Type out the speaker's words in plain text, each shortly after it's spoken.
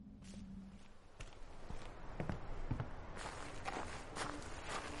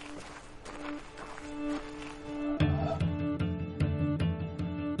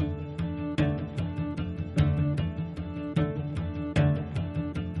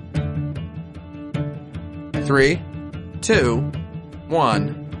3, 2,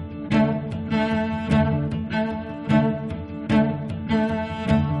 1.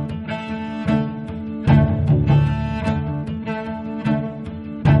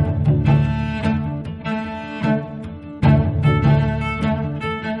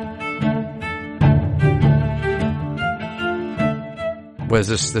 What is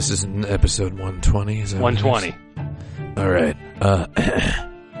this? This is episode 120? Is that 120. All right.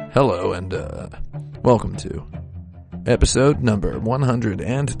 Hello and welcome to episode number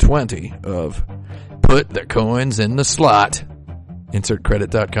 120 of Put the Coins in the Slot.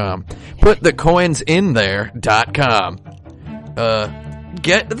 InsertCredit.com. Put the coins in there.com.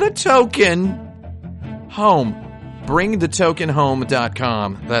 Get the token home. Bring the token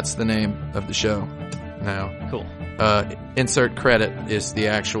home.com. That's the name of the show now. Cool. Insert credit is the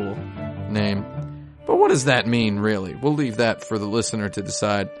actual name. But what does that mean, really? We'll leave that for the listener to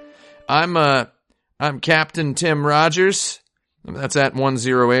decide. I'm Captain Tim Rogers. That's at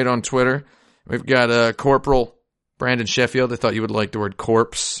 108 on Twitter. We've got Corporal Brandon Sheffield. I thought you would like the word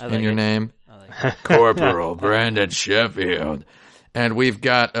corpse in your name. Corporal Brandon Sheffield. And we've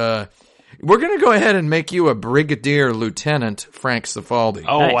got, we're going to go ahead and make you a Brigadier Lieutenant Frank Cifaldi.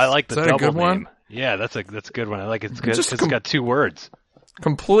 Oh, nice. I like the double a good name. One? Yeah, that's a good one. I like it. It's good. It's got two words.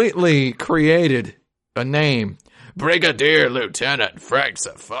 Completely created a name. Brigadier Lieutenant Frank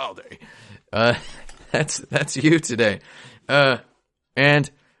Cifaldi. That's you today. And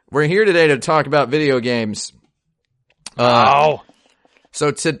we're here today to talk about video games. So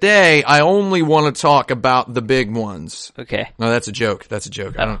today I only want to talk about the big ones. Okay. No, that's a joke. That's a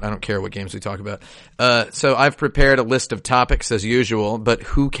joke. I don't care what games we talk about. So I've prepared a list of topics as usual, but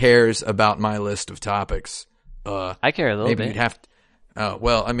who cares about my list of topics? I care a little maybe bit. You'd have to. Oh,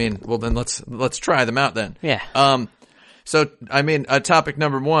 well, I mean, then let's try them out then. Yeah. So I mean, topic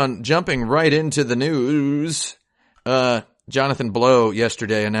number 1, jumping right into the news. Jonathan Blow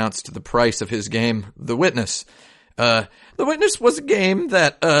yesterday announced the price of his game, The Witness. The Witness was a game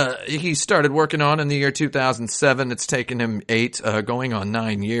that he started working on in the year 2007. It's taken him 8, going on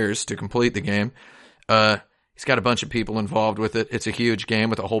 9 years to complete the game. He's got a bunch of people involved with it. It's a huge game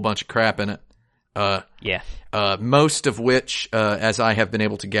with a whole bunch of crap in it. Most of which, as I have been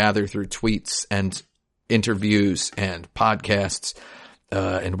able to gather through tweets and interviews and podcasts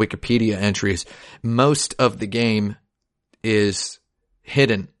and Wikipedia entries, most of the game is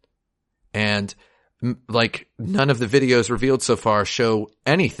hidden. And like none of the videos revealed so far show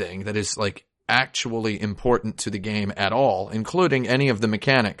anything that is like actually important to the game at all, including any of the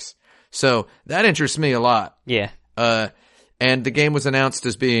mechanics. So that interests me a lot. Yeah. And the game was announced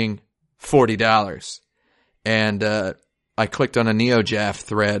as being $40. And I clicked on a NeoJaf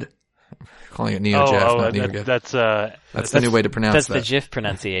thread. Calling it NeoJaf, not NeoGAF. That's the new way to pronounce that. That's the GIF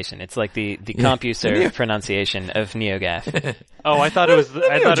pronunciation. It's like the CompuServe pronunciation of NeoGAF. I thought it was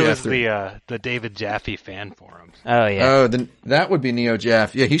the David Jaffe fan forums. Oh yeah. Oh, then that would be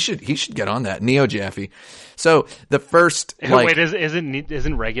NeoJaf. Yeah, he should get on that. NeoJaffe. So the first wait,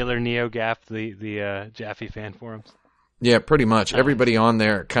 isn't regular NeoGAF the Jaffe fan forums? Yeah, pretty much. Everybody on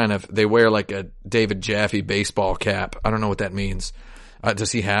there they wear like a David Jaffe baseball cap. I don't know what that means.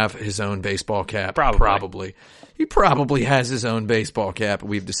 Does he have his own baseball cap? Probably. He probably has his own baseball cap,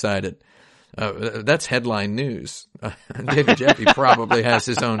 we've decided. That's headline news. David Jaffe probably has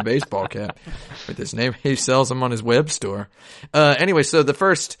his own baseball cap with his name. He sells them on his web store. Anyway, so the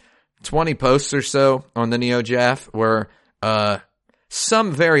first 20 posts or so on the NeoJaf were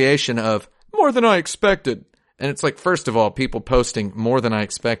some variation of more than I expected. And it's like, first of all, people posting more than I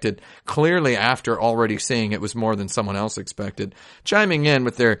expected, clearly after already seeing it was more than someone else expected, chiming in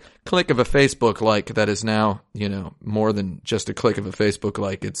with their click of a Facebook like that is now, more than just a click of a Facebook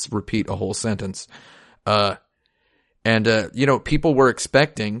like. It's repeat a whole sentence. People were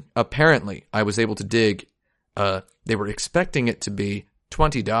expecting, apparently, I was able to dig, they were expecting it to be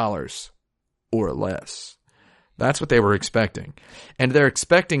 $20 or less. That's what they were expecting. And they're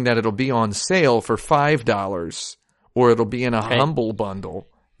expecting that it'll be on sale for $5 or it'll be in a humble bundle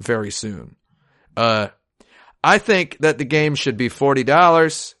very soon. I think that the game should be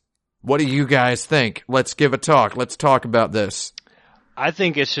 $40. What do you guys think? Let's give a talk. Let's talk about this. I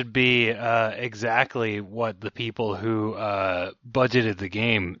think it should be exactly what the people who budgeted the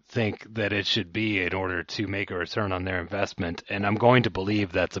game think that it should be in order to make a return on their investment. And I'm going to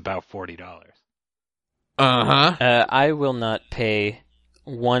believe that's about $40. I will not pay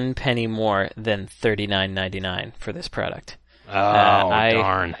 1 penny more than $39.99 for this product.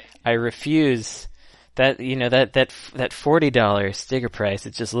 Darn! I refuse that. That $40 sticker price.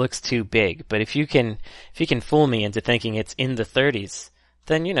 It just looks too big. But if you can fool me into thinking it's in the 30s,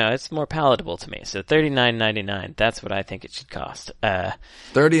 then it's more palatable to me. So $39.99. That's what I think it should cost.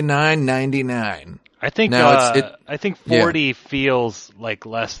 $39.99. I think I think 40 feels like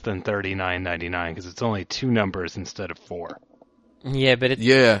less than $39.99 because it's only 2 numbers instead of 4. Yeah, but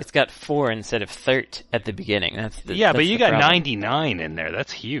it's got 4 instead of 30 at the beginning. That's but the you got problem. 99 in there.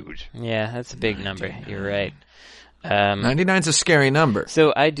 That's huge. Yeah, that's a big number. You're right. 99's a scary number.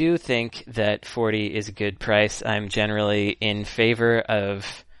 So I do think that 40 is a good price. I'm generally in favor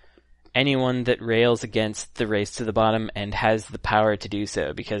of anyone that rails against the race to the bottom and has the power to do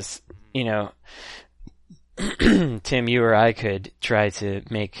so because, Tim, you or I could try to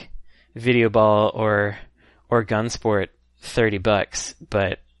make Video Ball or Gunsport $30,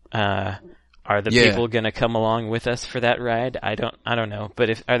 but are the people going to come along with us for that ride? I don't know.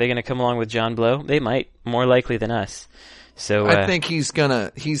 But are they going to come along with John Blow? They might, more likely than us. So I think he's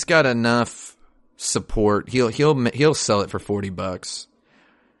got enough support. He'll sell it for $40.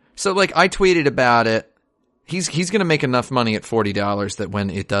 So I tweeted about it. He's going to make enough money at $40 that when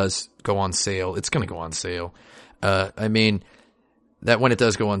it does go on sale, it's going to go on sale. I mean, that when it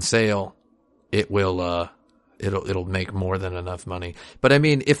does go on sale, it will, it'll make more than enough money. But I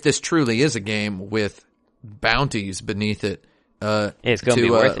mean, if this truly is a game with bounties beneath it, it's going to be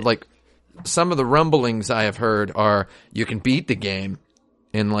worth it. Like some of the rumblings I have heard are you can beat the game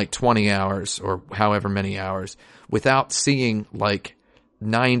in 20 hours or however many hours without seeing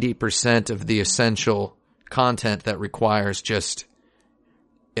 90% of the essential content that requires just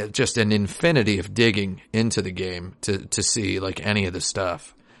an infinity of digging into the game to see any of the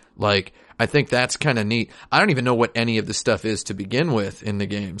stuff. I think that's kind of neat. I don't even know what any of the stuff is to begin with in the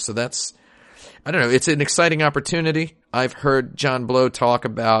game. So that's, I don't know. It's an exciting opportunity. I've heard John Blow talk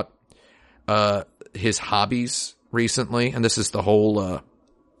about his hobbies recently, and this is the whole,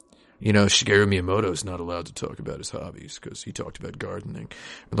 Shigeru Miyamoto's not allowed to talk about his hobbies because he talked about gardening.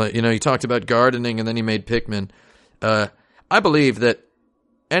 He talked about gardening and then he made Pikmin. I believe that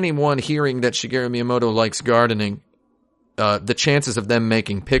anyone hearing that Shigeru Miyamoto likes gardening, the chances of them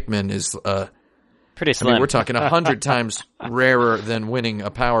making Pikmin is pretty slim. I mean, we're talking 100 times rarer than winning a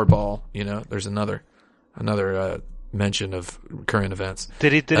Powerball. There's another mention of current events.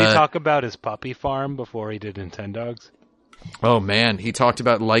 Did he talk about his puppy farm before he did Nintendogs? Oh man, he talked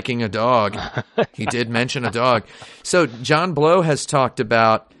about liking a dog. He did mention a dog. So John Blow has talked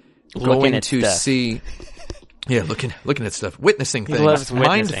about going to see, looking at stuff, witnessing things, he loves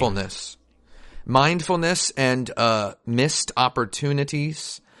witnessing. mindfulness and missed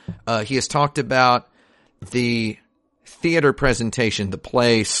opportunities. He has talked about the theater presentation, the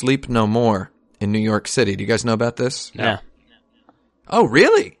play Sleep No More in New York City. Do you guys know about this? No. Oh,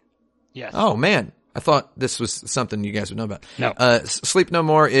 really? Yes. Oh, man. I thought this was something you guys would know about. No. Sleep No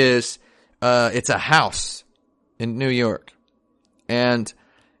More is, it's a house in New York. And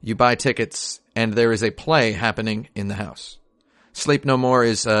you buy tickets and there is a play happening in the house. Sleep No More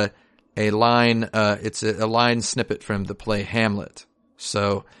is a line, it's a line snippet from the play Hamlet.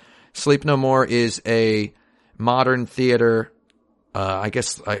 So Sleep No More is a modern theater, I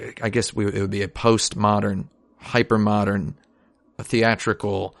guess it would be a postmodern, hypermodern,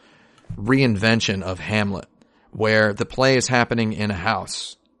 theatrical reinvention of Hamlet, where the play is happening in a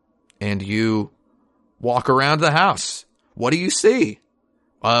house and you walk around the house. What do you see?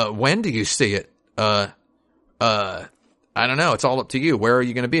 When do you see it? I don't know. It's all up to you. Where are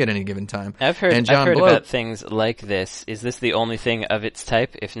you going to be at any given time? I've heard about things like this. Is this the only thing of its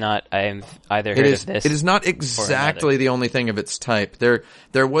type? If not, I've either heard of this. It is not exactly the only thing of its type. There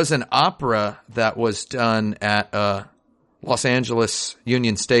was an opera that was done at Los Angeles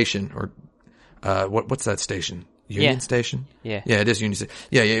Union Station, or what's that station? Union Station? Yeah. Yeah, it is Union Station.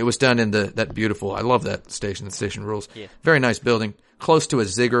 Yeah, it was done in that beautiful, I love that station. The station rules. Yeah. Very nice building. Close to a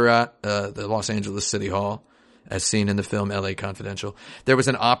ziggurat, the Los Angeles City Hall, as seen in the film L.A. Confidential. There was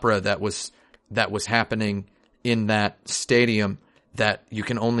an opera that was happening in that stadium that you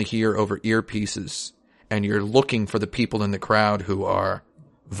can only hear over earpieces, and you're looking for the people in the crowd who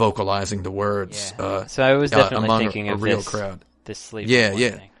vocalizing the words. Yeah. So I was definitely thinking a of real this, crowd. This Sleep No More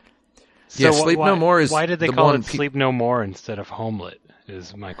thing. So yeah, Sleep No More is why did they call it Sleep No More instead of Homelet?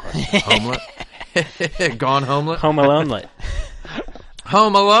 Is my question. Homelet? Gone Homelet? Home Alonelet.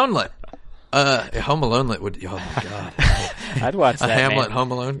 Home Alonelet. Home Alonelet would. Oh my god. I'd watch that. A Hamlet man.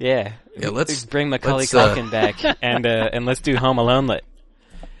 Home Alone. Yeah. Let's bring Macaulay Culkin back and let's do Home Alonelet.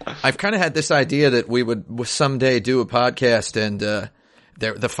 I've kind of had this idea that we would someday do a podcast and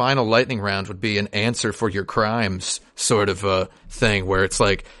the final lightning round would be an answer for your crimes sort of thing where it's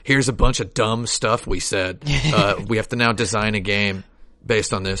like, here's a bunch of dumb stuff we said. We have to now design a game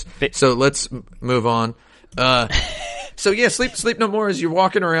based on this. So let's move on. So yeah, Sleep No More is you're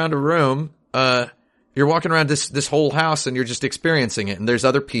walking around a room, you're walking around this whole house and you're just experiencing it. And there's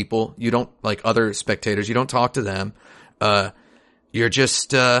other people. You don't, like other spectators. You don't talk to them. You're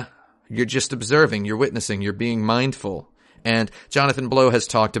just observing. You're witnessing. You're being mindful. And Jonathan Blow has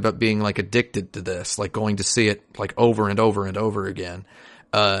talked about being like addicted to this, like going to see it like over and over and over again.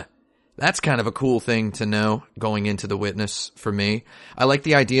 That's kind of a cool thing to know going into The Witness for me. I like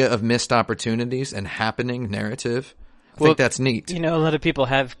the idea of missed opportunities and happening narrative. I think that's neat. You know, a lot of people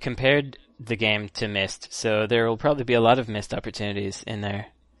have compared the game to Myst, so there will probably be a lot of missed opportunities in there.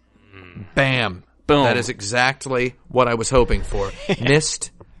 Bam. Boom. That is exactly what I was hoping for.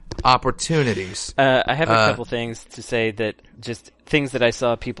 Missed opportunities. I have a couple things to say, that just things that I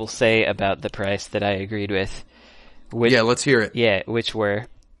saw people say about the price that I agreed with. Yeah, let's hear it. Yeah, which were,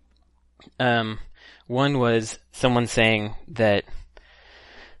 one was someone saying that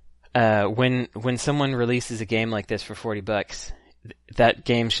when someone releases a game like this for $40, that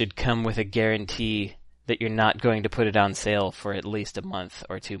game should come with a guarantee that you're not going to put it on sale for at least a month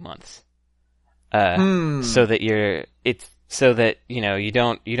or 2 months. So that you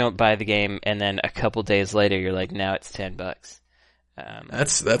don't buy the game and then a couple days later you're like, now it's $10.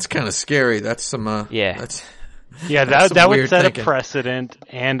 That's kind of scary. That's some that would set thinking. a precedent,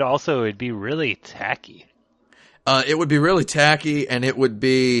 and also it'd be really tacky. It would be really tacky, and it would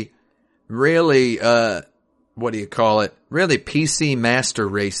be really what do you call it? Really PC master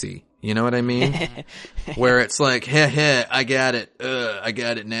racy. You know what I mean? Where it's like, I got it. I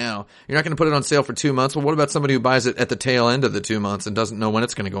got it now. You're not going to put it on sale for 2 months. Well, what about somebody who buys it at the tail end of the 2 months and doesn't know when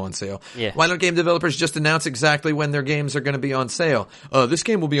it's going to go on sale? Yeah. Why don't game developers just announce exactly when their games are going to be on sale? This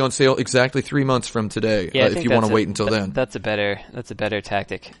game will be on sale exactly 3 months from today. If you want to wait until then. That's a better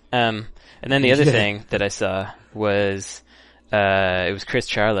tactic. And then the other thing that I saw was, it was Chris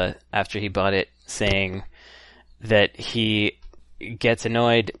Charla after he bought it saying that he gets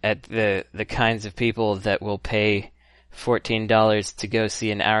annoyed at the kinds of people that will pay $14 to go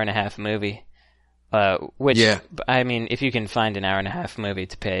see an hour and a half movie. I mean, if you can find an hour and a half movie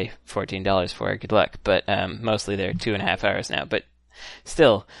to pay $14 for, good luck. But mostly they're 2.5 hours now. But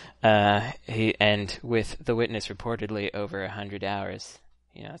still, and with The Witness reportedly over 100 hours,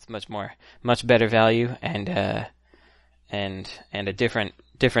 you know, it's much better value and a different,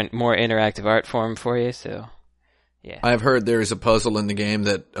 more interactive art form for you. So. Yeah. I've heard there is a puzzle in the game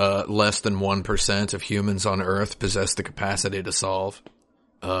that less than 1% of humans on Earth possess the capacity to solve.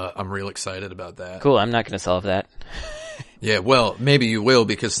 I'm real excited about that. Cool, I'm not going to solve that. Yeah, well, maybe you will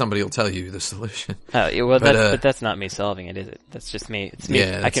because somebody will tell you the solution. But that's not me solving it, is it? That's just me. It's me.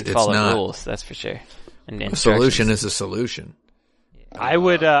 Yeah, I can follow rules, that's for sure. And a solution is a solution. I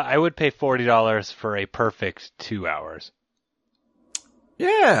would pay $40 for a perfect 2 hours.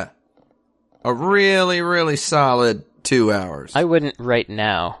 Yeah. A really, really solid 2 hours. I wouldn't right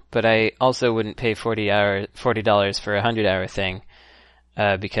now, but I also wouldn't pay $40 for a 100-hour thing,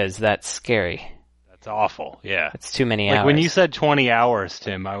 because that's scary. That's awful, yeah. It's too many hours. When you said 20 hours,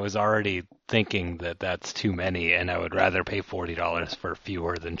 Tim, I was already thinking that that's too many, and I would rather pay $40 for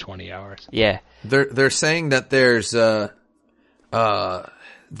fewer than 20 hours. Yeah. They're saying that there's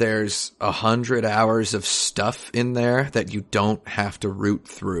 100 hours of stuff in there that you don't have to root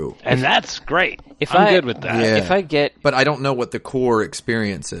through. And that's great. I'm good with that. Yeah. But I don't know what the core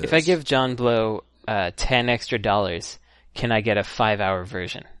experience is. If I give John Blow $10 extra, can I get a 5-hour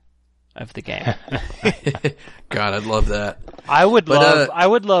version of the game? God, I'd love that. I would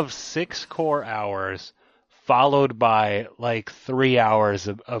love 6 core hours followed by like 3 hours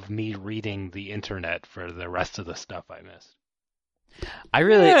of me reading the internet for the rest of the stuff I missed. I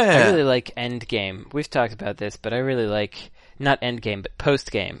really like Endgame. We've talked about this, but I really like not Endgame, but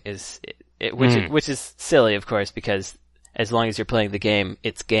Postgame which is silly, of course, because as long as you're playing the game,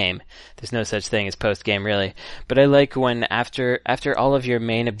 it's game. There's no such thing as postgame, really. But I like when after all of your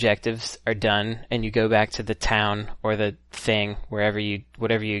main objectives are done, and you go back to the town or the thing, whatever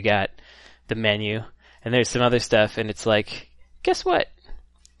you got, the menu, and there's some other stuff, and it's like, guess what?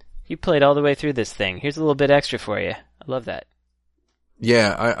 You played all the way through this thing. Here's a little bit extra for you. I love that.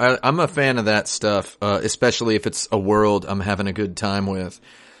 Yeah, I'm a fan of that stuff, especially if it's a world I'm having a good time with.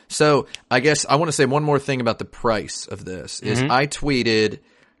 So I guess I want to say one more thing about the price of this is I tweeted,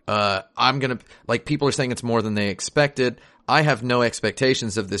 people are saying it's more than they expected. I have no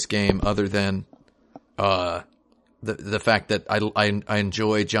expectations of this game other than, the fact that I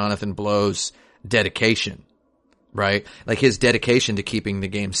enjoy Jonathan Blow's dedication, right? Like his dedication to keeping the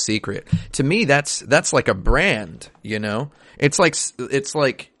game secret. To me, that's like a brand, you know? It's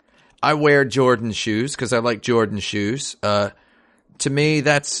like I wear Jordan shoes because I like Jordan shoes. to me,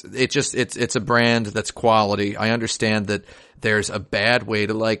 it's a brand that's quality. I understand that there's a bad way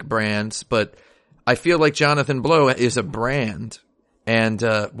to like brands, but I feel like Jonathan Blow is a brand, and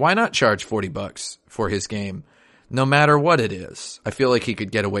why not charge $40 for his game, no matter what it is? I feel like he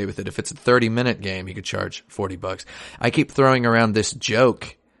could get away with it. If it's a 30-minute game, he could charge $40. I keep throwing around this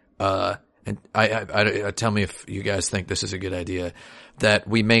joke, and I tell me if you guys think this is a good idea, that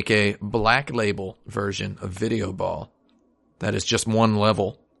we make a black label version of Video Ball that is just one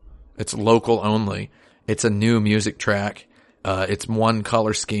level. It's local only. It's a new music track. It's one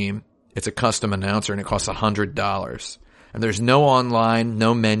color scheme. It's a custom announcer, and it costs $100. And there's no online,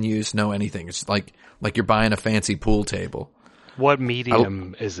 no menus, no anything. It's like you're buying a fancy pool table. What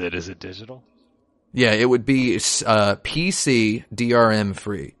medium is it? Is it digital? Yeah, it would be PC DRM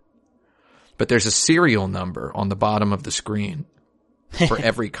free. But there's a serial number on the bottom of the screen for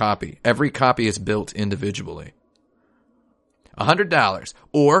every copy. Every copy is built individually. $100.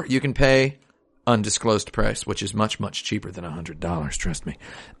 Or you can pay undisclosed price, which is much, much cheaper than $100, trust me,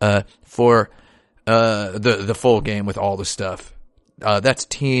 for the full game with all the stuff. That's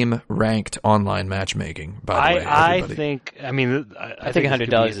team ranked online matchmaking, by the way. I think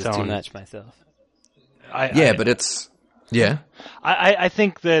 $100 is too much myself. But it's... Yeah. I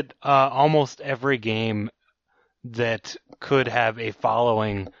think that almost every game that could have a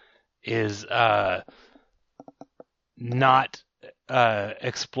following is not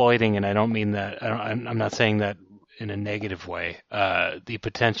exploiting, and I don't mean that. I'm not saying that in a negative way. The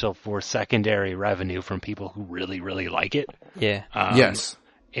potential for secondary revenue from people who really, really like it. Yeah. Yes.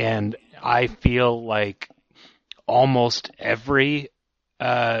 And I feel like almost every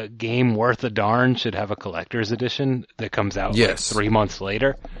game worth a darn should have a collector's edition that comes out like 3 months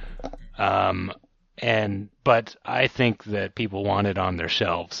later. But I think that people want it on their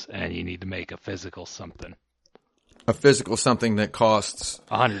shelves, and you need to make a physical something. A physical something that costs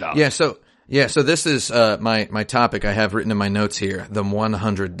 $100. So this is my topic I have written in my notes here, the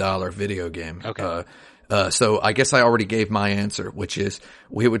 $100 video game. Okay. So I guess I already gave my answer, which is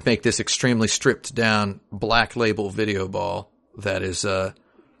we would make this extremely stripped down black label Video Ball that is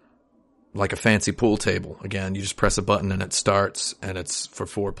like a fancy pool table. Again, you just press a button and it starts, and it's for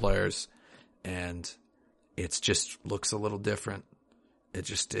 4 players, and it's just looks a little different. It's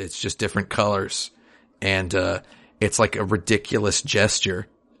just different colors, and it's like a ridiculous gesture,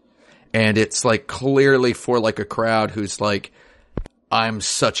 and it's like clearly for like a crowd who's like, I'm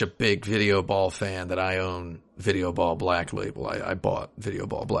such a big Video Ball fan that I own Video Ball Black Label. I bought Video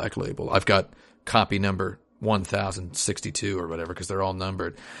Ball Black Label. I've got copy number 1062 or whatever, because they're all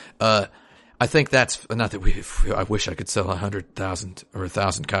numbered. I think that's not that I wish I could sell 100,000 or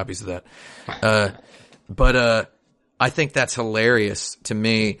 1,000 copies of that. But I think that's hilarious to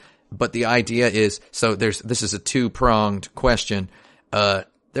me. But the idea is, so this is a 2-pronged question.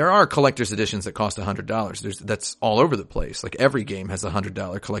 There are collector's editions that cost $100. That's all over the place. Like every game has a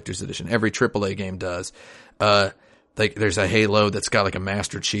 $100 collector's edition. Every AAA game does. There's a Halo that's got like a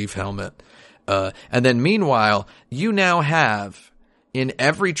Master Chief helmet. And then meanwhile, you now have in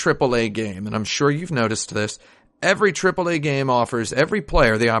every AAA game, and I'm sure you've noticed this, every AAA game offers every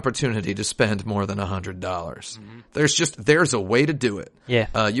player the opportunity to spend more than $100. Mm-hmm. There's a way to do it.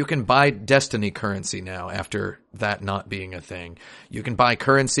 Yeah. You can buy Destiny currency now after that not being a thing. You can buy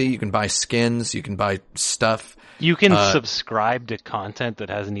currency, you can buy skins, you can buy stuff. You can subscribe to content that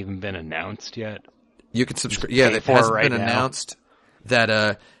hasn't even been announced yet. You can subscribe. Yeah, that hasn't been announced.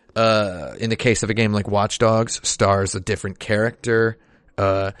 That, in the case of a game like Watch Dogs, stars a different character,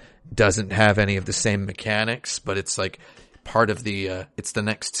 doesn't have any of the same mechanics, but it's like part of the, it's the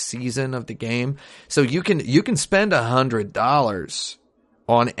next season of the game. So you can spend $100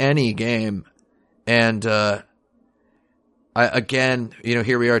 on any game. And, again,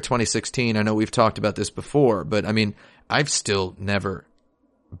 here we are 2016. I know we've talked about this before, but I mean, I've still never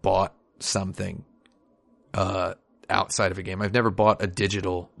bought something, outside of a game. I've never bought a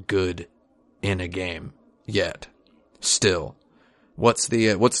digital good in a game yet. Still. What's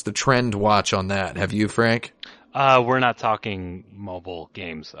the trend watch on that? Have you, Frank? We're not talking mobile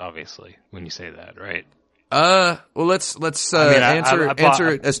games, obviously, when you say that, right? Well, let's answer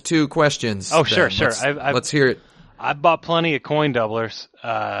it as 2 questions. Oh, sure. Let's hear it. I've bought plenty of coin doublers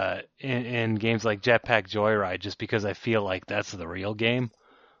in games like Jetpack Joyride, just because I feel like that's the real game.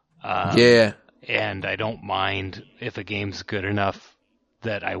 Yeah. And I don't mind if a game's good enough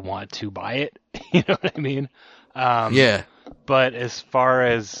that I want to buy it. You know what I mean? Yeah. But as far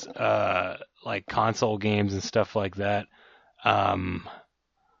as like console games and stuff like that,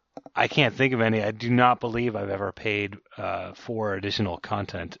 I can't think of any. I do not believe I've ever paid for additional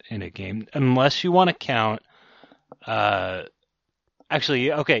content in a game, unless you want to count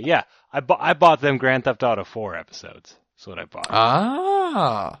Actually, okay, yeah. I bought them Grand Theft Auto 4 episodes. That's what I bought.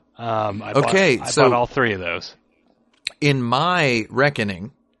 Ah. I so bought all 3 of those. In my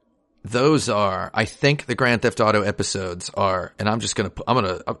reckoning, those are, I think the Grand Theft Auto episodes are, and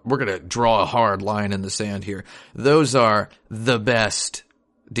we're gonna draw a hard line in the sand here. Those are the best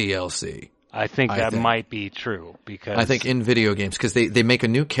DLC. I think that might be true because I think in video games, because they make a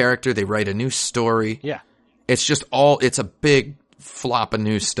new character, they write a new story. Yeah. It's a big flop of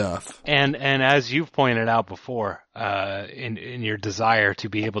new stuff. And as you've pointed out before, in your desire to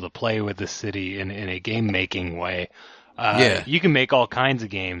be able to play with the city in a game making way, you can make all kinds of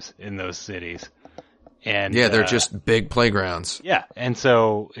games in those cities. And they're just big playgrounds. Yeah, and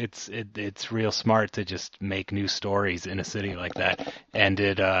so it's real smart to just make new stories in a city like that, and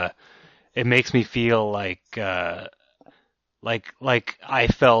it makes me feel like I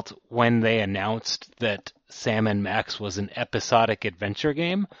felt when they announced that Sam & Max was an episodic adventure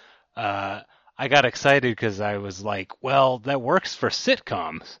game. I got excited because I was like, well, that works for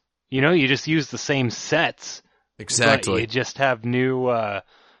sitcoms. You just use the same sets. Exactly. But you just have new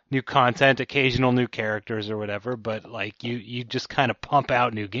content, occasional new characters or whatever, but like you just kind of pump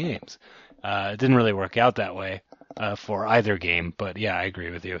out new games. It didn't really work out that way for either game, but yeah, I agree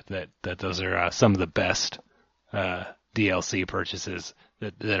with you that those are some of the best DLC purchases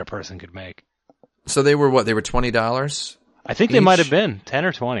that a person could make. So they were what? They were $20? I think they might have been 10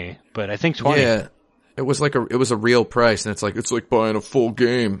 or 20, but I think 20. Yeah. It was a real price, and it's like buying a full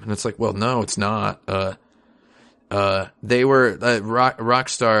game, and it's like, well, no, it's not. They were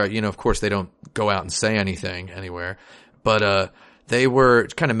Rockstar, of course they don't go out and say anything anywhere, but they were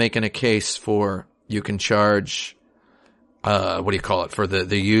kind of making a case for you can charge what do you call it, for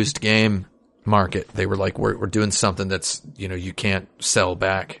the used game market. They were like, we're doing something that's, you can't sell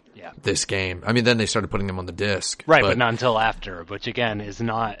back this game. I mean, then they started putting them on the disc. Right, but not until after, which again it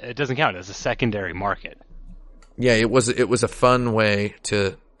doesn't count as a secondary market. Yeah, it was a fun way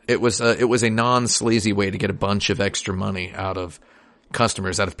to, it was a non-sleazy way to get a bunch of extra money out of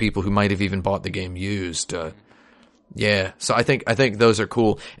customers, out of people who might have even bought the game used. Yeah, so I think those are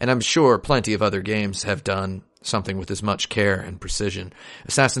cool, and I'm sure plenty of other games have done something with as much care and precision.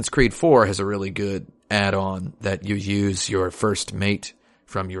 Assassin's Creed 4 has a really good add-on that you use your first mate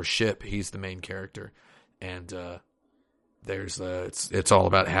from your ship. He's the main character, and it's all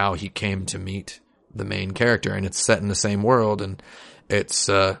about how he came to meet the main character, and it's set in the same world, and it's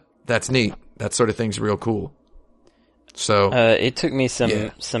that's neat. That sort of thing's real cool. So it took me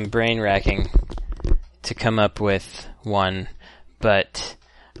some brain racking to come up with one, but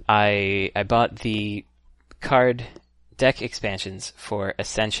I bought the card deck expansions for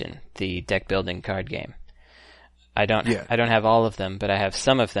Ascension, the deck building card game. I don't have all of them, but I have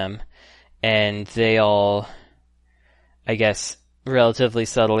some of them, and they all, I guess, relatively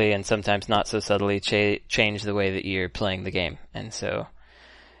subtly and sometimes not so subtly change the way that you're playing the game. And so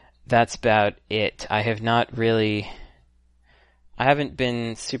that's about it. I haven't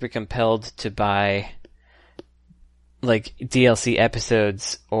been super compelled to buy like DLC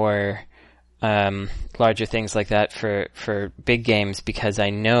episodes or larger things like that for big games, because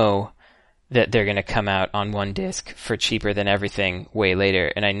I know that they're going to come out on one disc for cheaper than everything way later,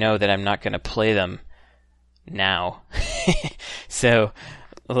 and I know that I'm not going to play them now. So,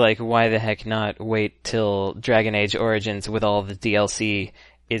 like, why the heck not wait till Dragon Age Origins with all the DLC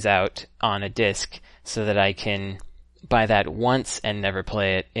is out on a disc so that I can buy that once and never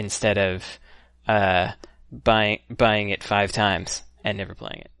play it, instead of buying it 5 times and never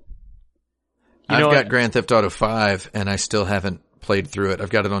playing it. I've got Grand Theft Auto 5, and I still haven't played through it. I've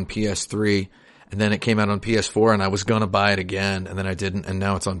got it on PS3, and then it came out on PS4, and I was going to buy it again, and then I didn't, and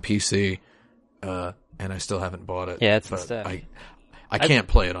now it's on PC, and I still haven't bought it. Yeah, it's the stuff. I can't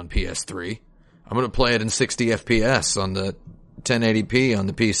play it on PS3. I'm going to play it in 60 FPS on the 1080p on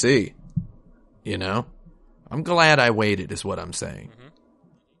the PC. I'm glad I waited, is what I'm saying. Mm-hmm.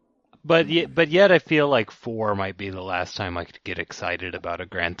 But yet I feel like 4 might be the last time I could get excited about a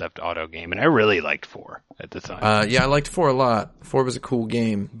Grand Theft Auto game, and I really liked 4 at the time. Yeah, I liked 4 a lot. 4 was a cool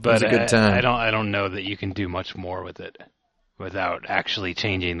game. It was a good time. I don't know that you can do much more with it without actually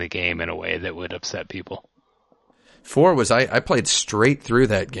changing the game in a way that would upset people. 4 was, I played straight through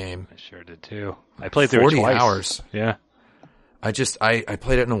that game. I sure did too. I played through it twice. 40 hours. Yeah. I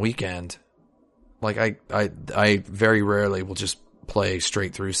played it in a weekend. Like, I very rarely will just play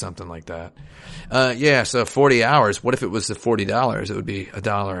straight through something like that. Yeah, so 40 hours. What if it was the $40? It would be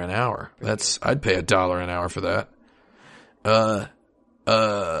 $1 an hour. I'd pay $1 an hour for that.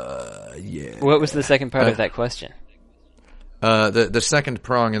 Yeah. What was the second part of that question? The second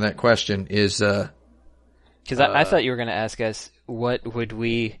prong in that question is, because I thought you were going to ask us what would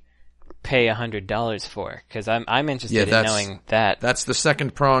we pay $100 for? Because I'm interested in knowing that. That's the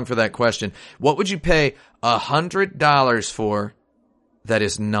second prong for that question. What would you pay $100 for that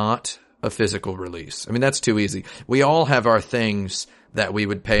is not a physical release? I mean, that's too easy. We all have our things that we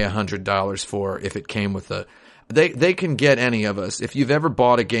would pay $100 for if it came with a. They can get any of us. If you've ever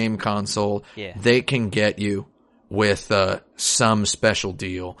bought a game console, they can get you with some special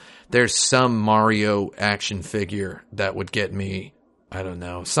deal. There's some Mario action figure that would get me, I don't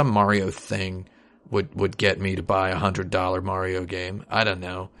know, some Mario thing would get me to buy $100 Mario game. I don't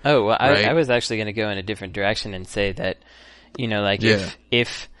know. Oh, well, right? I was actually going to go in a different direction and say that, like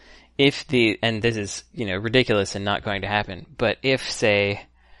if the, and this is, ridiculous and not going to happen, but if, say,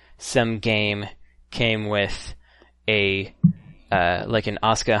 some game came with a, like an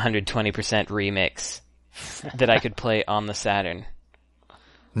Oscar 120% remix that I could play on the Saturn.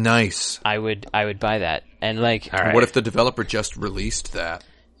 Nice. I would buy that. And like, right. What if the developer just released that?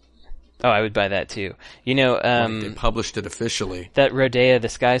 Oh, I would buy that too. They published it officially. That Rodea the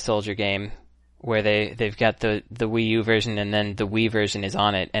Sky Soldier game where they've got the Wii U version and then the Wii version is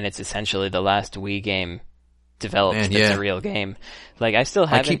on it, and it's essentially the last Wii game developed that's a real game. Like,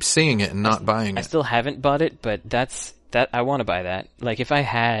 I keep seeing it and not buying it. I still haven't bought it, but I want to buy that. Like, if I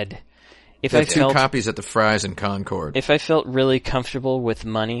had... If I felt 2 copies at the Fry's in Concord. If I felt really comfortable with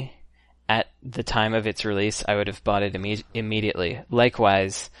money at the time of its release, I would have bought it immediately.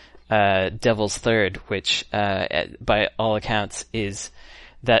 Likewise, Devil's Third, which by all accounts is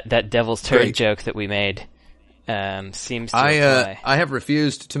that Devil's Turd joke that we made, seems to apply. I have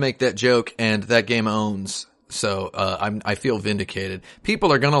refused to make that joke, and that game owns. So I feel vindicated.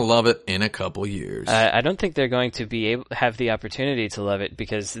 People are going to love it in a couple years. I don't think they're going to have the opportunity to love it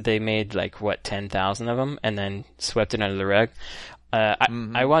because they made 10,000 of them and then swept it under the rug.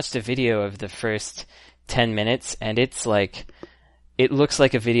 I watched a video of the first 10 minutes, and it looks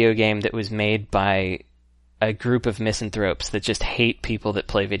like a video game that was made by a group of misanthropes that just hate people that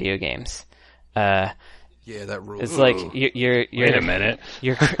play video games. Yeah, that rules. It's like you're wait a minute.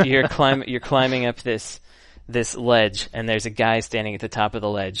 You're climbing up this ledge, and there's a guy standing at the top of the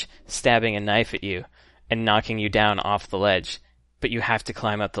ledge stabbing a knife at you and knocking you down off the ledge, but you have to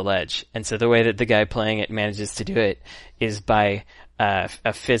climb up the ledge. And so the way that the guy playing it manages to do it is by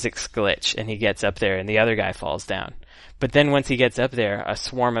a physics glitch, and he gets up there and the other guy falls down. But then once he gets up there, a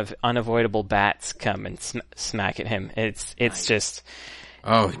swarm of unavoidable bats come and smack at him. It's just...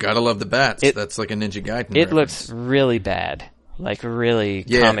 Oh, gotta love the bats. That's like a Ninja Gaiden It reference. looks really bad. Like, really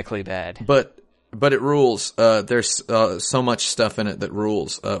comically bad. But it rules. There's so much stuff in it that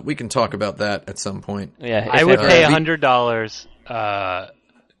rules. We can talk about that at some point. Yeah, I would pay $100.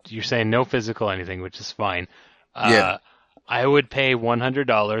 You're saying no physical anything, which is fine. I would pay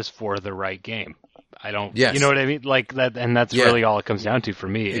 $100 for the right game. I don't. Yes. You know what I mean? Like that, and that's really all it comes down to for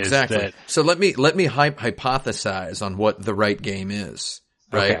me. Exactly. Is that, so let me hypothesize on what the right game is.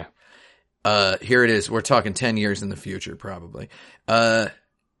 Right. Okay. Here it is. We're talking 10 years in the future, probably.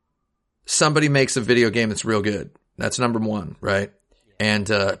 Somebody makes a video game that's real good. That's number one, right? And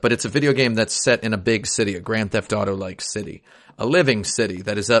but it's a video game that's set in a big city, a Grand Theft Auto-like city, a living city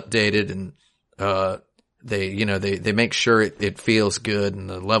that is updated, and they make sure it feels good, and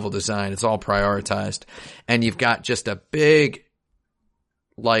the level design is all prioritized. And you've got just a big,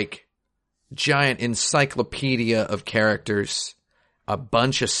 giant encyclopedia of characters, a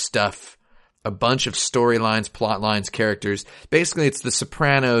bunch of stuff, a bunch of storylines, plot lines, characters. Basically, it's the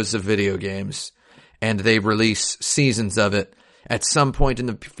Sopranos of video games, and they release seasons of it. At some point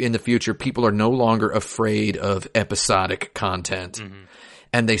in the future, people are no longer afraid of episodic content,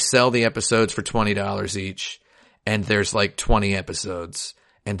 and they sell the episodes for $20 each, and there's 20 episodes.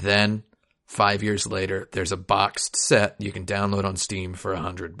 And then 5 years later, there's a boxed set you can download on Steam for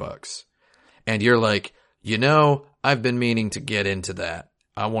 $100. And you're like, I've been meaning to get into that.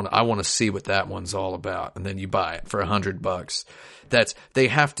 I want to see what that one's all about. And then you buy it for $100. They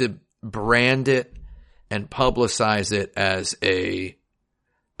have to brand it and publicize it as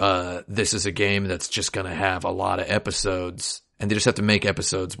this is a game that's just going to have a lot of episodes, and they just have to make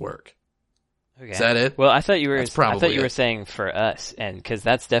episodes work. Okay. Is that it? Well, I thought you were saying for us, and because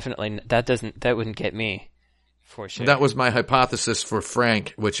that's definitely, that wouldn't get me. For sure. That was my hypothesis for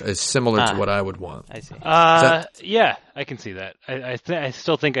Frank, which is similar to what I would want. I see. Yeah, I can see that. I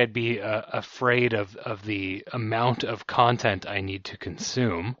still think I'd be afraid of the amount of content I need to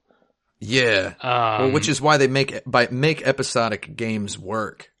consume. Yeah, which is why they make episodic games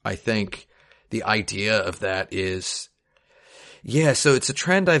work. I think the idea of that is, so it's a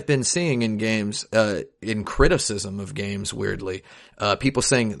trend I've been seeing in games, in criticism of games. Weirdly, people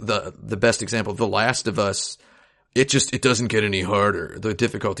saying the best example, The Last of Us. it doesn't get any harder. The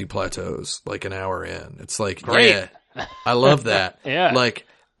difficulty plateaus like an hour in. It's like, Great. yeah, I love that. Yeah. Like,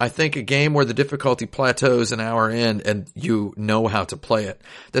 I think a game where the difficulty plateaus an hour in and you know how to play it.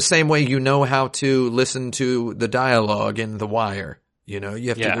 The same way you know how to listen to the dialogue in The Wire. You know, you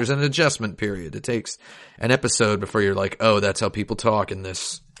have to, there's an adjustment period. It takes an episode before you're like, oh, that's how people talk in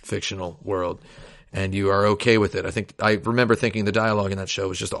this fictional world. And you are okay with it. I remember thinking the dialogue in that show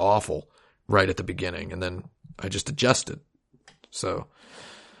was just awful right at the beginning. And then I just adjusted. So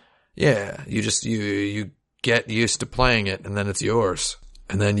yeah, you get used to playing it and then it's yours.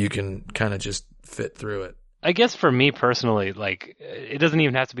 And then you can kind of just fit through it. I guess for me personally, like, it doesn't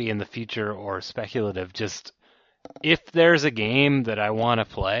even have to be in the future or speculative. Just if there's a game that I want to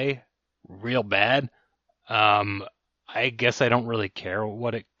play real bad, I guess I don't really care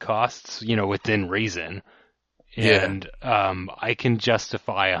what it costs, within reason. And I can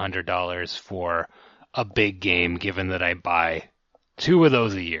justify $100 for a big game, given that I buy 2 of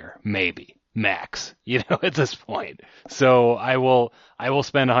those a year, maybe. Max, at this point. So I will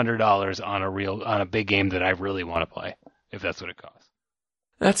spend $100 on a big game that I really want to play, if that's what it costs.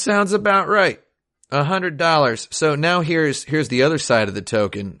 That sounds about right. $100. So now here's the other side of the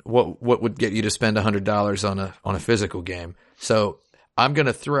token. What would get you to spend $100 on a physical game? So I'm going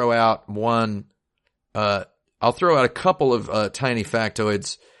to throw out I'll throw out a couple of tiny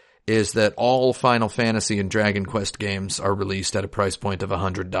factoids. Is that all Final Fantasy and Dragon Quest games are released at a price point of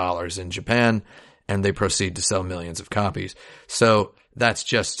 $100 in Japan, and they proceed to sell millions of copies. So that's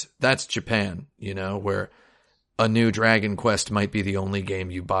Japan, where a new Dragon Quest might be the only game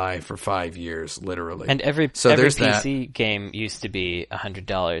you buy for 5 years, literally. And every PC game used to be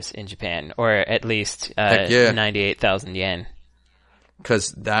 $100 in Japan, or at least 98,000 yen.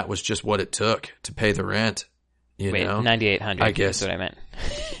 Because that was just what it took to pay the rent. Wait, 9,800. I guess is what I meant.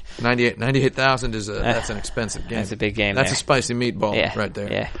 98,000 that's an expensive game. That's a big game. That's a spicy meatball right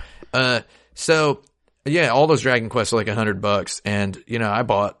there. Yeah. So yeah, all those Dragon Quests are like $100, and I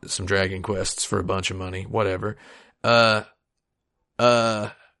bought some Dragon Quests for a bunch of money, whatever. But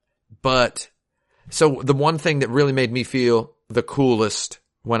so the one thing that really made me feel the coolest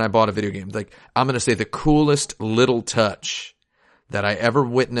when I bought a video game, like I'm going to say the coolest little touch that I ever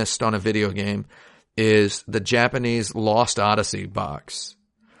witnessed on a video game is the Japanese Lost Odyssey box.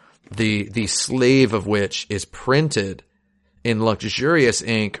 The sleeve of which is printed in luxurious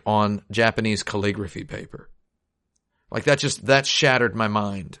ink on Japanese calligraphy paper. Like that shattered my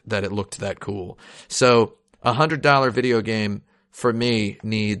mind that it looked that cool. So $100 video game for me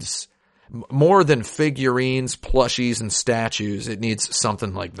needs more than figurines, plushies, and statues. It needs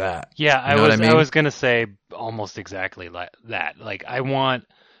something like that. Yeah, I was going to say almost exactly like that. Like I want,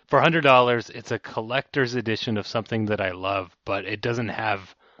 for $100, it's a collector's edition of something that I love, but it doesn't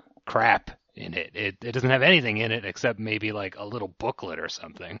have crap in it. It doesn't have anything in it except maybe like a little booklet or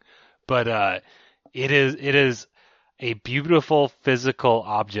something. But it is a beautiful physical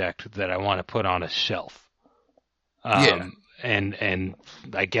object that I want to put on a shelf. And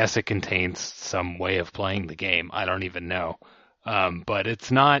I guess it contains some way of playing the game. I don't even know. But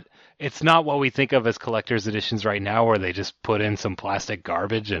it's not what we think of as collector's editions right now, where they just put in some plastic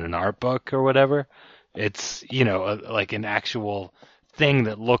garbage in an art book or whatever. It's, like an actual thing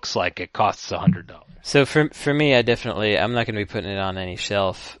that looks like it costs $100. So for me, I'm not going to be putting it on any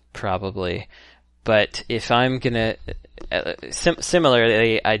shelf, probably. But if I'm going to,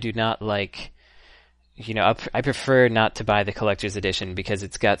 similarly, I do not like, I prefer not to buy the collector's edition because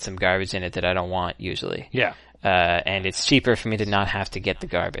it's got some garbage in it that I don't want usually. Yeah. And it's cheaper for me to not have to get the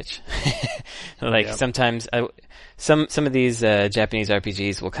garbage. Sometimes some of these Japanese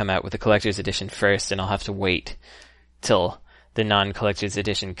RPGs will come out with a collector's edition first, and I'll have to wait till the non-collector's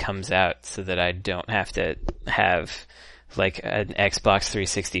edition comes out so that I don't have to have like an Xbox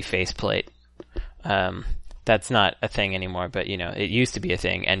 360 faceplate. That's not a thing anymore, but it used to be a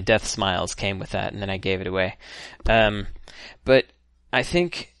thing, and Death Smiles came with that, and then I gave it away. But I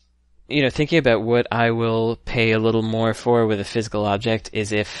think, thinking about what I will pay a little more for with a physical object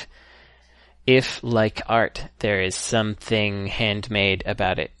is if like art, there is something handmade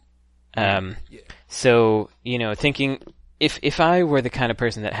about it. So, thinking, if I were the kind of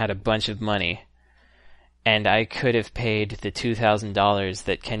person that had a bunch of money, and I could have paid the $2,000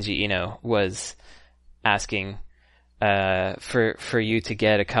 that Kenji Ino was asking for you to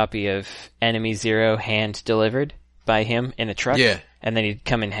get a copy of Enemy Zero hand delivered by him in a truck, and then he'd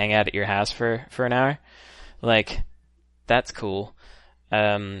come and hang out at your house for an hour, like that's cool.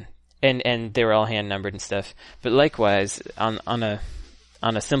 And they were all hand numbered and stuff. But likewise, on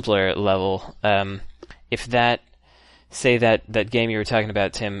a simpler level, if that say that game you were talking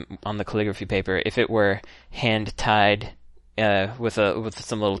about, Tim, on the calligraphy paper, if it were hand tied with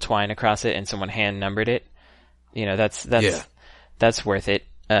some little twine across it and someone hand numbered it, that's worth it.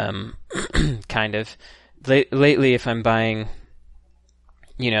 Kind of. Lately, if I'm buying,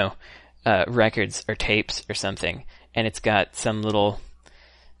 records or tapes or something, and it's got some little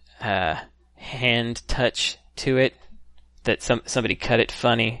hand touch to it, that somebody cut it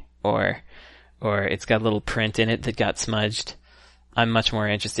funny, or it's got a little print in it that got smudged, I'm much more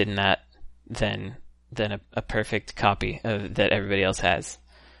interested in that than a perfect copy that everybody else has.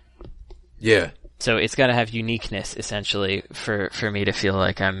 Yeah. So it's got to have uniqueness, essentially, for me to feel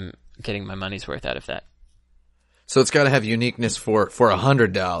like I'm getting my money's worth out of that. So it's got to have uniqueness for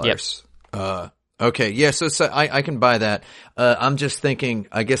 $100. Yep. Okay. Yeah. So I can buy that. I'm just thinking,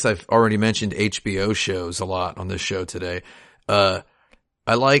 I guess I've already mentioned HBO shows a lot on this show today. I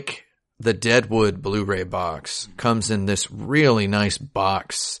like the Deadwood Blu-ray box. Comes in this really nice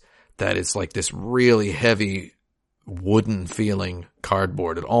box that is like this really heavy wooden feeling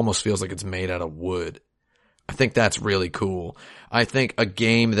cardboard. It almost feels like it's made out of wood. I think that's really cool. I think a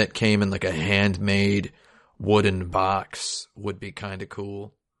game that came in like a handmade wooden box would be kind of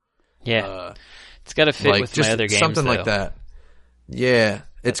cool. Yeah. It's got to fit with my other games, something though. Like that. Yeah.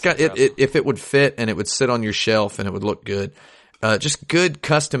 It's got it if it would fit and it would sit on your shelf and it would look good. Just good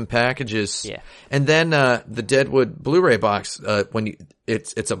custom packages. Yeah. And then the Deadwood Blu-ray box,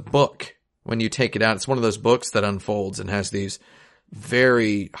 it's a book. When you take it out, it's one of those books that unfolds and has these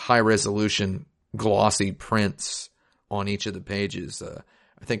very high resolution glossy prints on each of the pages.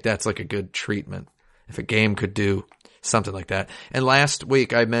 I think that's like a good treatment if a game could do something like that. And last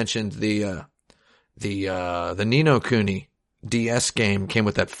week I mentioned the Ni no Kuni DS game came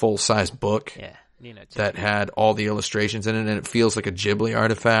with that full size book. Yeah. Ni no that had all the illustrations in it, and it feels like a Ghibli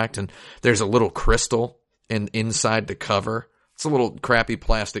artifact. And there's a little crystal inside the cover. It's a little crappy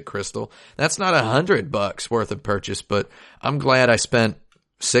plastic crystal. That's not $100 worth of purchase, but I'm glad I spent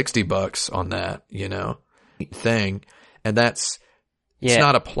 $60 on that, thing. And it's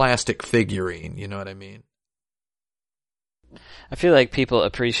not a plastic figurine. You know what I mean? I feel like people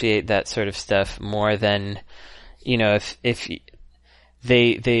appreciate that sort of stuff more than, if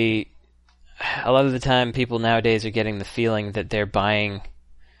they a lot of the time people nowadays are getting the feeling that they're paying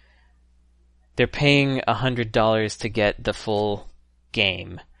 $100 to get the full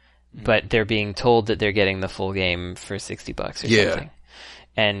game, but they're being told that they're getting the full game for $60 or something.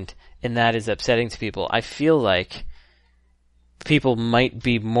 And that is upsetting to people. I feel like people might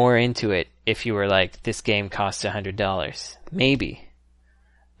be more into it if you were like, this game costs $100. Maybe.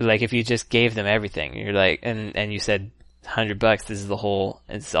 Like if you just gave them everything, you're like, and you said $100,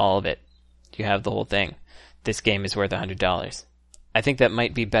 it's all of it. You have the whole thing. This game is worth $100. I think that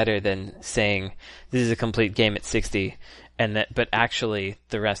might be better than saying this is a complete game at $60, but actually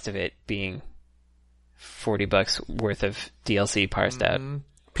the rest of it being $40 worth of DLC parsed out.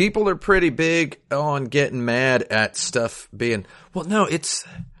 People are pretty big on getting mad at stuff being, well, no, it's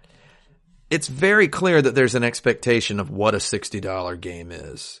very clear that there's an expectation of what a $60 game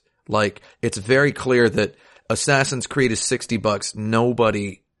is. Like, it's very clear that Assassin's Creed is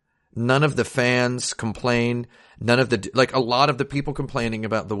 $60. None of the fans complain. A lot of the people complaining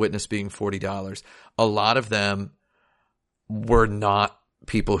about The Witness being $40, a lot of them were not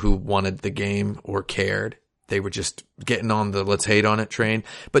people who wanted the game or cared. They were just getting on the let's hate on it train.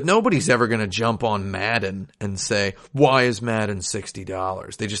 But nobody's ever going to jump on Madden and say, why is Madden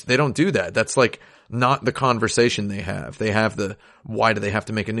 $60? They don't do that. That's like not the conversation they have. They have the, why do they have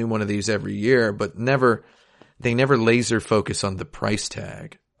to make a new one of these every year? But they never laser focus on the price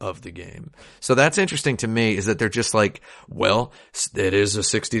tag of the game. So that's interesting to me, is that they're just like, well, it is a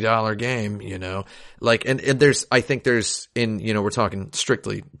 $60 game, like, and I think there's we're talking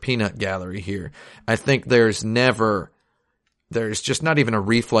strictly peanut gallery here. I think there's just not even a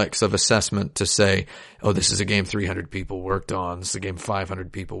reflex of assessment to say, oh, this is a game 300 people worked on. This is a game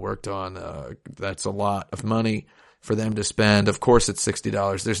 500 people worked on. That's a lot of money for them to spend. Of course it's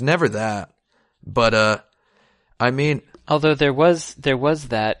 $60. There's never that. But, I mean, although there was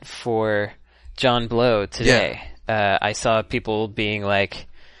that for John Blow today. Yeah. I saw people being like,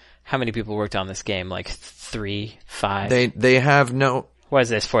 how many people worked on this game? Like 3, 5? They have no... Why is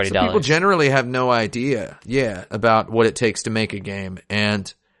this $40? So people generally have no idea, about what it takes to make a game.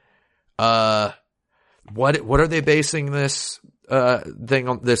 And what are they basing this thing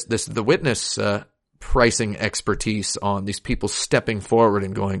on, this The Witness pricing expertise on? These people stepping forward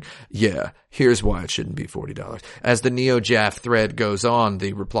and going, here's why it shouldn't be $40. As the NeoJaff thread goes on,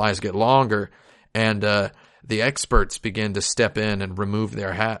 the replies get longer, and the experts begin to step in and remove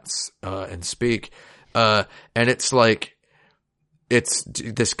their hats and speak. And it's like, it's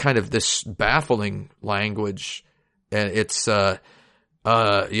this kind of this baffling language, and it's,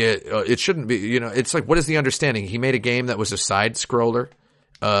 it shouldn't be, you know, it's like, what is the understanding? He made a game that was a side scroller.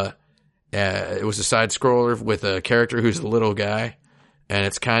 It was a side scroller with a character who's a little guy, and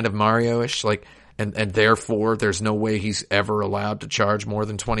it's kind of Mario-ish, like, and therefore there's no way he's ever allowed to charge more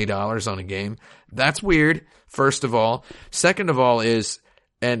than $20 on a game. That's weird, first of all. Second of all is,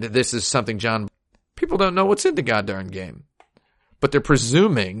 and this is something people don't know what's in the goddamn game, but they're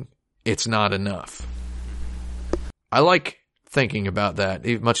presuming it's not enough. I like thinking about that,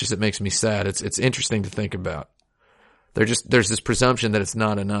 as much as it makes me sad. It's interesting to think about. There's this presumption that it's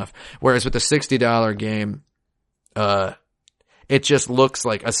not enough. Whereas with the $60 game, it just looks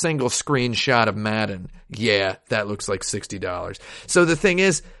like a single screenshot of Madden. Yeah, that looks like $60. So the thing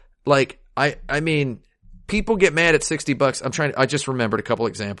is, like, I mean, people get mad at $60. I just remembered a couple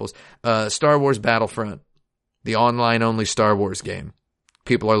examples. Star Wars Battlefront, the online only Star Wars game.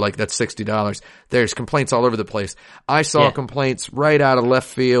 People are like, that's $60. There's complaints all over the place. I saw complaints right out of left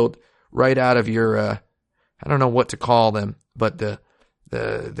field, right out of your, I don't know what to call them, but the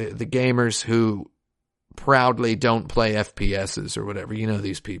gamers who proudly don't play FPSs or whatever. You know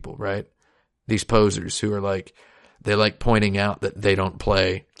these people, right? These posers who are like, they like pointing out that they don't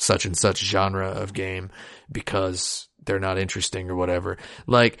play such and such genre of game because they're not interesting or whatever.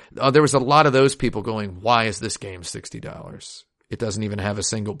 Like, there was a lot of those people going, why is this game $60? It doesn't even have a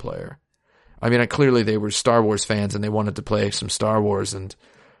single player. I mean, clearly they were Star Wars fans and they wanted to play some Star Wars and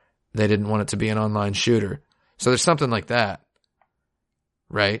they didn't want it to be an online shooter. So there's something like that.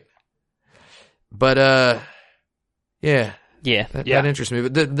 Right? But, yeah. Yeah. That interests me.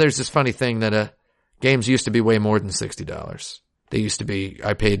 But there's this funny thing that, games used to be way more than $60. They used to be,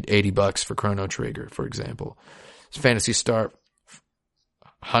 I paid $80 for Chrono Trigger, for example. Phantasy Star,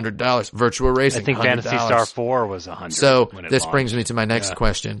 $100. Virtua Racing, I think $100. Phantasy Star 4 was $100. So when this launched. brings me to my next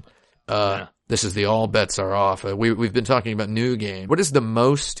question. This is the all bets are off. We've been talking about new game. What is the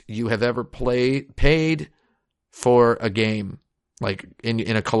most you have ever paid for a game, like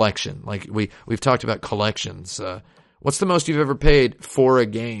in a collection? Like we've talked about collections. What's the most you've ever paid for a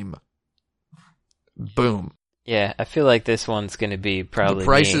game? Boom. Yeah, I feel like this one's going to be probably The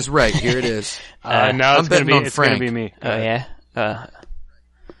Price me. is Right. Here it is. No, it's going to be me. Oh, yeah?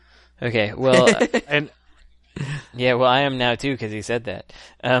 Okay, well, And yeah, well, I am now too because he said that.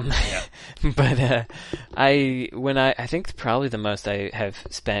 But I think probably the most I have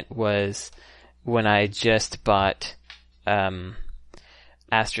spent was when I just bought Astra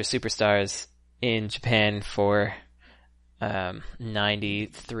Superstars in Japan for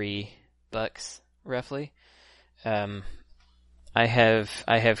 $93 roughly. I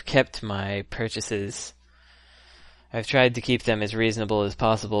have kept my purchases. I've tried to keep them as reasonable as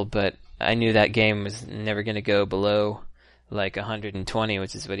possible, but I knew that game was never going to go below like 120,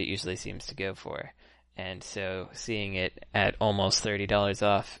 which is what it usually seems to go for. And so seeing it at almost $30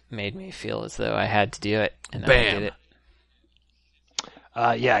 off made me feel as though I had to do it, and Bam. I did it.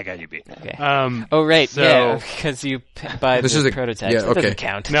 yeah, I got you beat. Okay. Oh, right, so, yeah, because you buy This the is a- prototypes. yeah, That okay. doesn't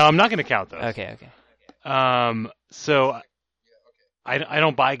count. No, I'm not going to count those. Okay. So I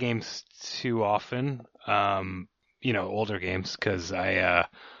don't buy games too often. Older games because I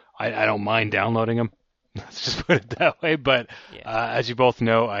don't mind downloading them. Let's just put it that way. But as you both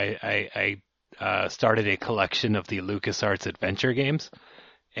know, I started a collection of the LucasArts adventure games,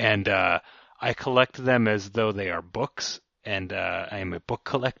 and I collect them as though they are books, and I am a book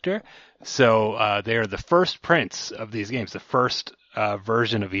collector. So they are the first prints of these games, the first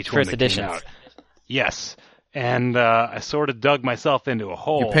version of each First one that editions. came out. Yes. And I sort of dug myself into a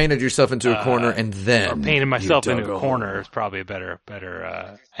hole. You painted yourself into a corner and then Or painted myself you dug into a hole. corner is probably a better,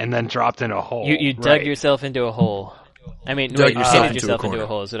 and then dropped in a hole. You dug Right. yourself into a hole. I mean, Dug wait, you yourself painted into a yourself into corner. a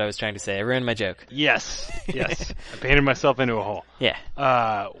hole is what I was trying to say. I ruined my joke. Yes. I painted myself into a hole. Yeah.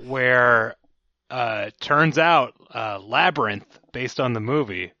 Where turns out Labyrinth, based on the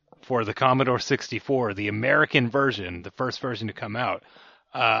movie, for the Commodore 64, the American version, the first version to come out,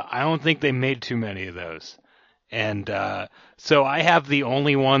 I don't think they made too many of those. And so I have the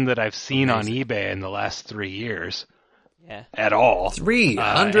only one that I've seen on eBay in the last 3 years. Yeah. At all.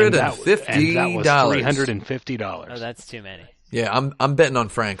 $350. That was $350. Oh, that's too many. Yeah, I'm betting on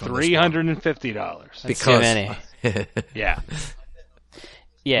Frank on this one. $350. That's Because too many. Yeah.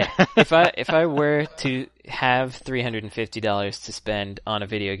 Yeah. If I were to have $350 to spend on a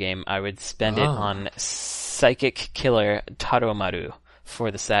video game, I would spend it on Psychic Killer Taromaru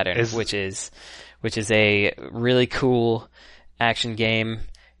for the Saturn, which is a really cool action game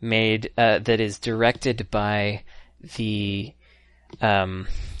made that is directed by the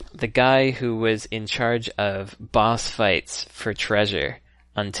the guy who was in charge of boss fights for Treasure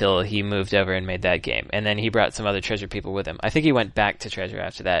until he moved over and made that game. And then he brought some other Treasure people with him. I think he went back to Treasure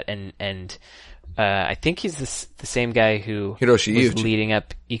after that. And I think he's the same guy who Hiroshi was Yuji. leading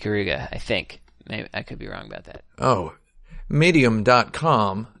up Ikaruga, I think. Maybe I could be wrong about that. Oh,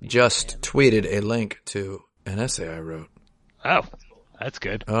 Medium.com just tweeted a link to an essay I wrote. Oh, that's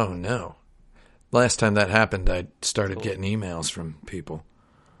good. Oh, no. Last time that happened, I started getting emails from people.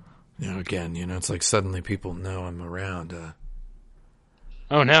 Again, it's like suddenly people know I'm around.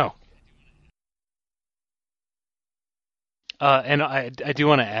 Oh, no. And I do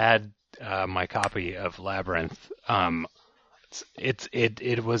want to add my copy of Labyrinth.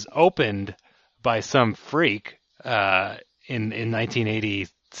 It was opened by some freak in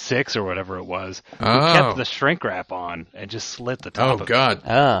 1986 or whatever it was, who kept the shrink wrap on and just slit the top of it. Oh, God.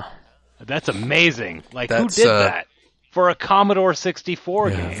 Oh. That's amazing. Who did that? For a Commodore 64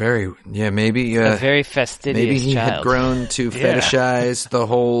 game. Maybe a very fastidious maybe he child. had grown to fetishize the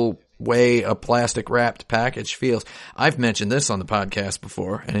whole way a plastic wrapped package feels. I've mentioned this on the podcast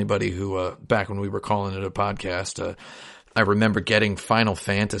before. Anybody who back when we were calling it a podcast, I remember getting Final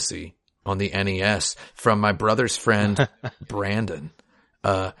Fantasy on the NES from my brother's friend Brandon.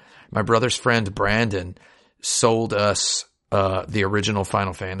 My brother's friend Brandon sold us the original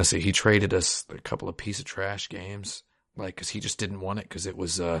Final Fantasy. He traded us a couple of piece of trash games. Because he just didn't want it because it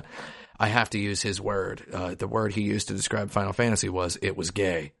was, I have to use his word. The word he used to describe Final Fantasy was, it was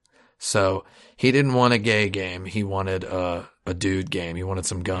gay. So he didn't want a gay game. He wanted a dude game. He wanted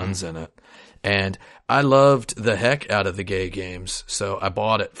some guns in it. And I loved the heck out of the gay games. So I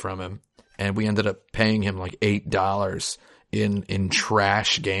bought it from him and we ended up paying him like $8 in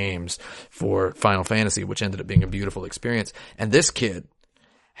trash games for Final Fantasy, which ended up being a beautiful experience. And this kid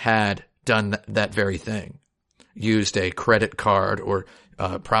had done that very thing. Used a credit card or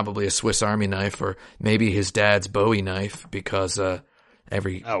probably a Swiss Army knife or maybe his dad's Bowie knife because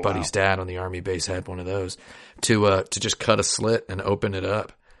everybody's dad on the Army base had one of those to just cut a slit and open it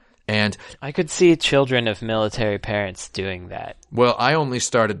up. And I could see children of military parents doing that. Well, I only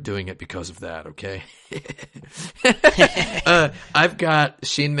started doing it because of that, okay? I've got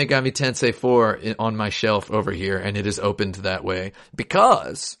Shin Megami Tensei 4 on my shelf over here, and it is opened that way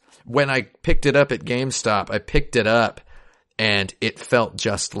because when I picked it up at GameStop, I picked it up and it felt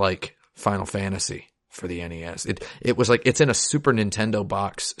just like Final Fantasy for the NES. It was like, it's in a Super Nintendo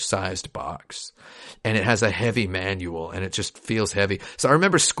sized box and it has a heavy manual and it just feels heavy. So I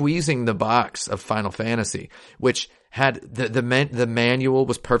remember squeezing the box of Final Fantasy, which had the manual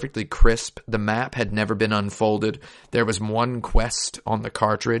was perfectly crisp. The map had never been unfolded. There was one quest on the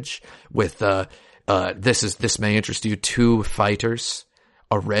cartridge with, this may interest you, 2 fighters.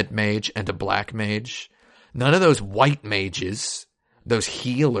 A red mage and a black mage. None of those white mages, those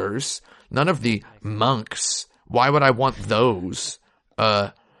healers, none of the monks. Why would I want those?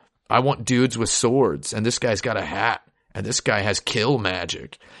 I want dudes with swords, and this guy's got a hat, and this guy has kill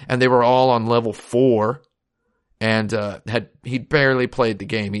magic. And they were all on level 4, and he'd barely played the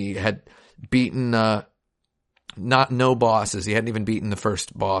game. He had beaten no bosses. He hadn't even beaten the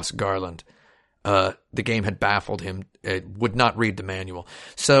first boss, Garland. The game had baffled him. It would not read the manual.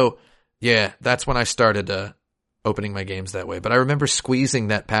 So, yeah, that's when I started opening my games that way. But I remember squeezing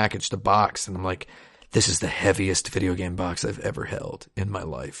that package, the box, and I'm like, this is the heaviest video game box I've ever held in my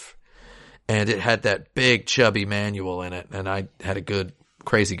life. And it had that big, chubby manual in it, and I had a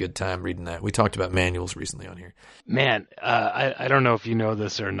crazy good time reading that. We talked about manuals recently on here. Man, I don't know if you know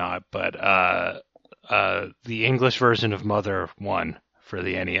this or not, but the English version of Mother 1 for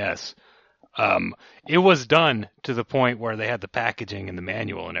the NES, it was done to the point where they had the packaging and the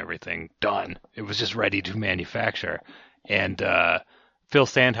manual and everything done. It was just ready to manufacture. And Phil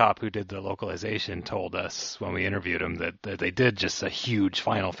Sandhop, who did the localization, told us when we interviewed him that they did just a huge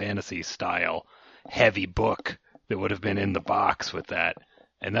Final Fantasy style heavy book that would have been in the box with that.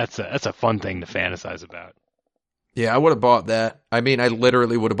 And that's a fun thing to fantasize about. Yeah, I would have bought that. I mean, I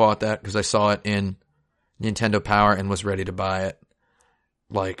literally would have bought that because I saw it in Nintendo Power and was ready to buy it.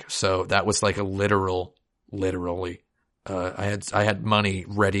 So that was like a literally, I had money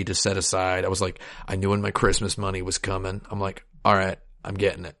ready to set aside. I was like, I knew when my Christmas money was coming. I'm like, all right, I'm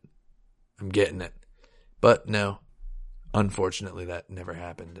getting it. But no, unfortunately that never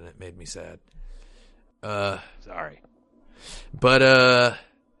happened and it made me sad. Sorry. But,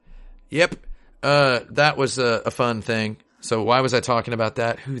 yep, that was a fun thing. So why was I talking about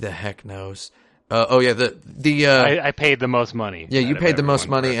that? Who the heck knows? I paid the most money. Yeah, you paid the most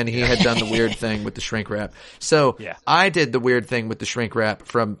money, and he had done the weird thing with the shrink wrap. So yeah. I did the weird thing with the shrink wrap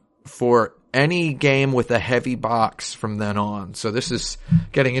for any game with a heavy box from then on. So this is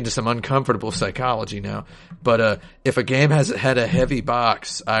getting into some uncomfortable psychology now. But if a game had a heavy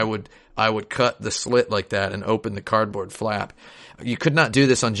box, I would cut the slit like that and open the cardboard flap. You could not do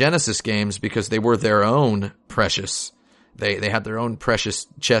this on Genesis games because they were their own precious. They had their own precious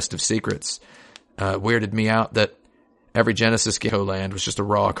chest of secrets. Weirded me out that every Genesis game Land was just a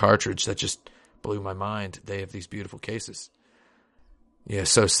raw cartridge. That just blew my mind. They have these beautiful cases. Yeah,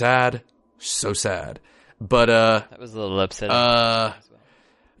 so sad. So sad. But, that was a little upsetting.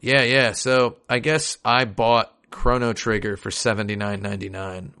 Yeah. So I guess I bought Chrono Trigger for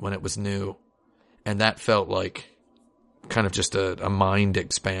 $79.99 when it was new. And that felt like kind of just a mind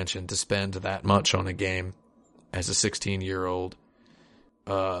expansion to spend that much on a game as a 16-year-old.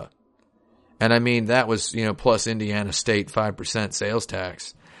 And I mean, that was, plus Indiana State 5% sales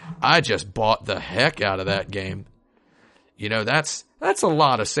tax. I just bought the heck out of that game. That's a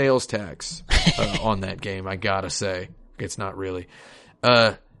lot of sales tax on that game, I gotta say. It's not really.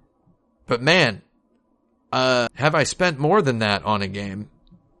 But man, have I spent more than that on a game?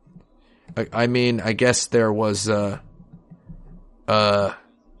 I mean, I guess there was, yeah,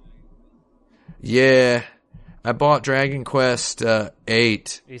 I bought Dragon Quest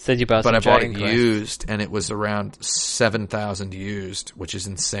 8. You said you bought some but I bought Dragon it Quest. used, and it was around 7,000 used, which is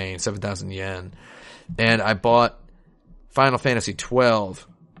insane, 7,000 yen. And I bought Final Fantasy 12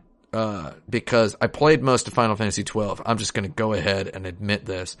 because I played most of Final Fantasy 12. I'm just going to go ahead and admit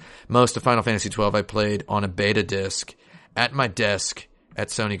this. Most of Final Fantasy 12 I played on a beta disc at my desk at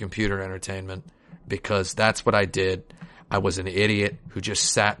Sony Computer Entertainment because that's what I did. I was an idiot who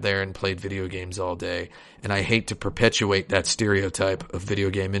just sat there and played video games all day. And I hate to perpetuate that stereotype of video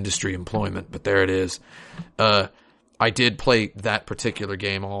game industry employment, but there it is. I did play that particular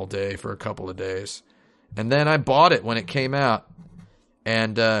game all day for a couple of days. And then I bought it when it came out.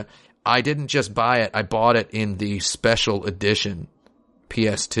 And I didn't just buy it. I bought it in the special edition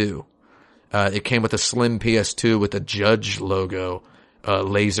PS2. It came with a slim PS2 with a Judge logo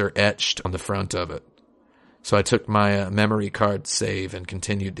laser etched on the front of it. So I took my memory card save and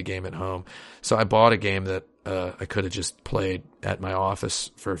continued the game at home. So I bought a game that I could have just played at my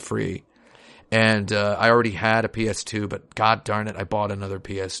office for free. And I already had a PS2, but god darn it, I bought another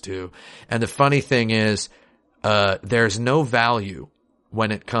PS2. And the funny thing is, there's no value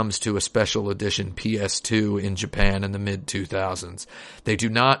when it comes to a special edition PS2 in Japan in the mid-2000s. They do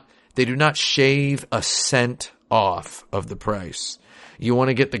not shave a cent off of the price. You want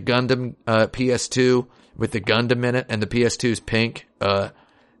to get the Gundam PS2 with the Gundam in it, and the PS2's pink,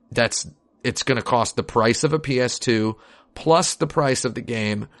 it's going to cost the price of a PS2, plus the price of the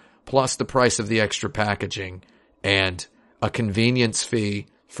game, plus the price of the extra packaging, and a convenience fee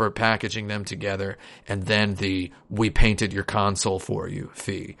for packaging them together, and then the "we painted your console for you"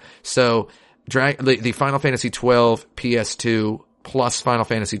 fee. So the Final Fantasy 12 PS2 plus Final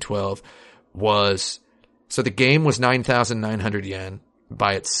Fantasy 12 so the game was 9,900 yen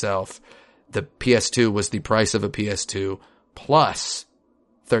by itself. The PS2 was the price of a PS2 plus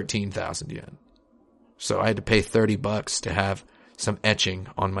 13,000 yen. So I had to pay $30 to have some etching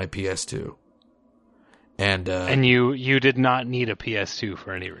on my PS2. And you did not need a PS2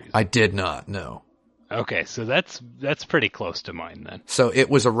 for any reason. I did not, no. Okay, so that's pretty close to mine then. So it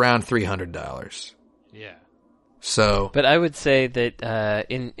was around $300. Yeah. So, but I would say that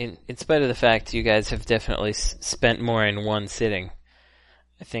in spite of the fact you guys have definitely spent more in one sitting,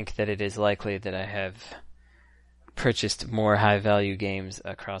 I think that it is likely that I have purchased more high value games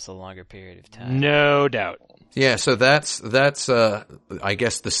across a longer period of time. No doubt. yeah, so that's I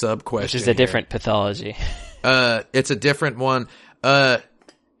guess the sub question. Which is a different pathology. It's a different one.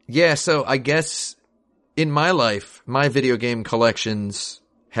 Yeah, so I guess in my life, my video game collections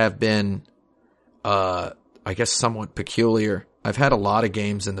have been I guess somewhat peculiar. I've had a lot of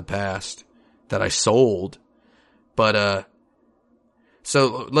games in the past that I sold, but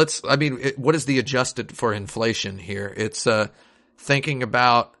so what is the adjusted for inflation here? It's thinking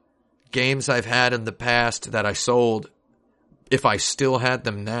about games I've had in the past that I sold. If I still had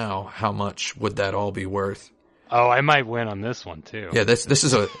them now, how much would that all be worth? Oh, I might win on this one too. Yeah, this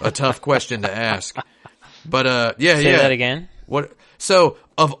is a tough question to ask. But Say that again. What? So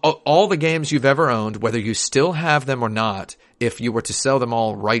of all the games you've ever owned, whether you still have them or not, if you were to sell them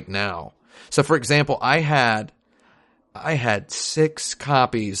all right now. So for example, I had 6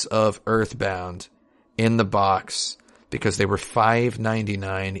 copies of Earthbound in the box because they were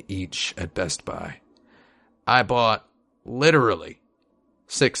 $5.99 each at Best Buy. I bought literally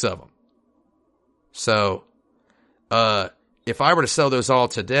 6 of them. So, if I were to sell those all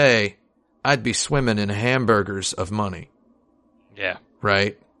today, I'd be swimming in hamburgers of money. Yeah.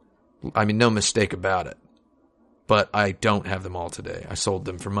 Right? I mean, no mistake about it. But I don't have them all today. I sold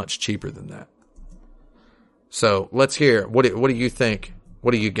them for much cheaper than that. So let's hear. What do you think?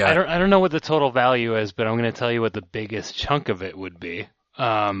 What do you got? I don't know what the total value is, but I'm going to tell you what the biggest chunk of it would be.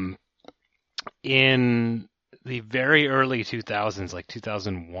 In the very early 2000s, like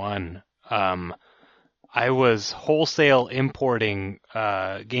 2001, I was wholesale importing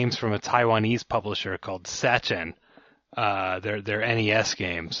games from a Taiwanese publisher called Sachen. Their NES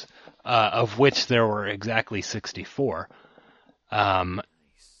games, of which there were exactly 64.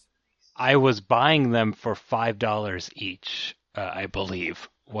 I was buying them for $5 each, I believe,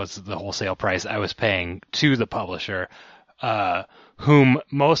 was the wholesale price I was paying to the publisher, whom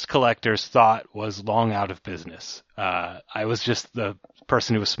most collectors thought was long out of business. I was just the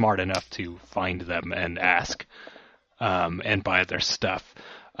person who was smart enough to find them and ask, and buy their stuff.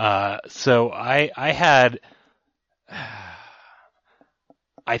 So I had...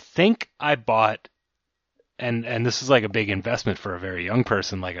 I think I bought, and this is like a big investment for a very young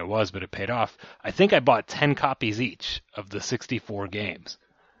person like I was, but it paid off. I think I bought 10 copies each of the 64 games.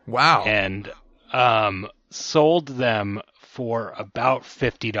 Wow. And sold them for about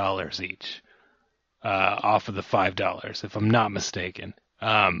 $50 each, off of the $5, if I'm not mistaken.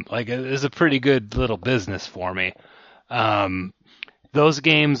 Like, it was a pretty good little business for me. Those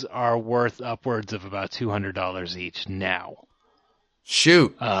games are worth upwards of about $200 each now.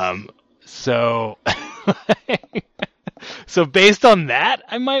 Shoot. So based on that,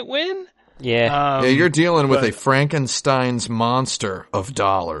 I might win. Yeah. Yeah, you're dealing with a Frankenstein's monster of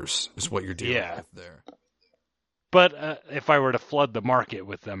dollars, is what you're dealing with there. But if I were to flood the market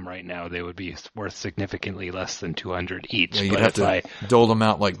with them right now, they would be worth significantly less than $200 each. Yeah, you'd have to dole them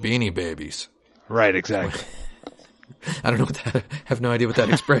out like Beanie Babies. Right, exactly. I don't know what that, I have no idea what that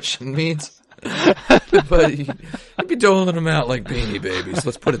expression means. But you'd be doling them out like Beanie Babies.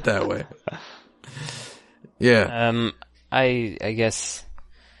 Let's put it that way. Yeah. I guess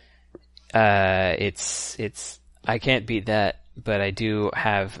it's I can't beat that, but I do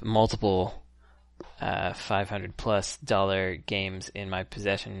have multiple $500+ games in my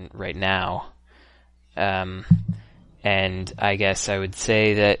possession right now. And I guess I would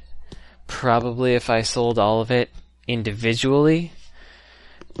say that probably if I sold all of it individually,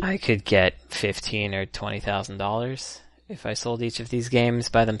 I could get $15,000 or $20,000 if I sold each of these games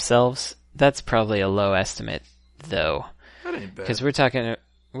by themselves. That's probably a low estimate, though, That ain't bad. because we're talking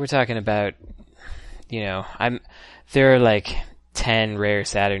about, there are like 10 rare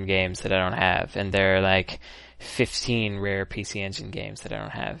Saturn games that I don't have, and there are like 15 rare PC Engine games that I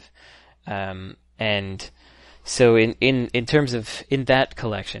don't have, and so in terms of in that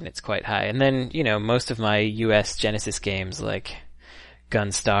collection, it's quite high. And then most of my US Genesis games like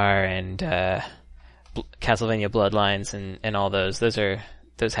Gunstar and Castlevania Bloodlines and all those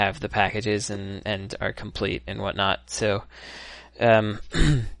have the packages and are complete and whatnot. So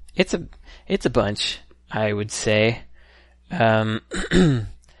it's a bunch, I would say. And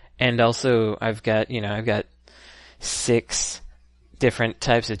also I've got 6 different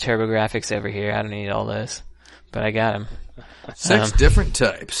types of TurboGrafx over here. I don't need all those, but I got them. 6 different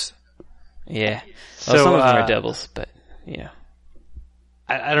types. Yeah. So, Well, some of them are doubles, but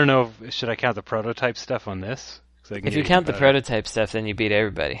I don't know. Should I count the prototype stuff on this? If you count the prototype stuff, then you beat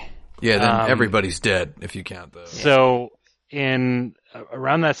everybody. Yeah, then everybody's dead if you count those. So in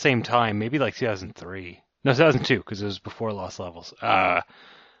around that same time, maybe like 2003. No, 2002, because it was before Lost Levels.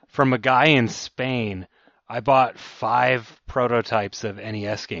 From a guy in Spain, I bought 5 prototypes of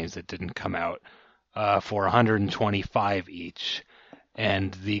NES games that didn't come out for $125 each.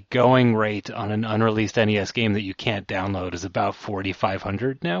 And the going rate on an unreleased NES game that you can't download is about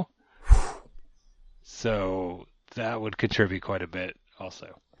 $4,500 now. So that would contribute quite a bit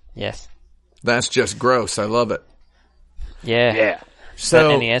also. Yes. That's just gross. I love it. Yeah. Yeah. So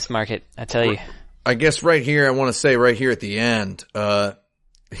that NES market, I tell you. I guess right here, I want to say right here at the end,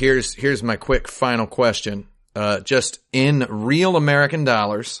 here's my quick final question. Just in real American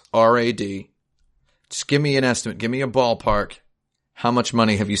dollars, RAD, just give me an estimate, give me a ballpark. How much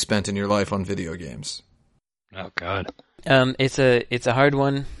money have you spent in your life on video games? Oh God. It's a hard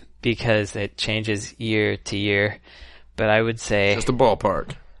one because it changes year to year, but I would say Just a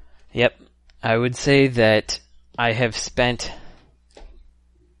ballpark. Yep. I would say that I have spent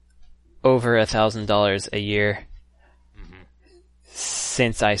over $1,000 a year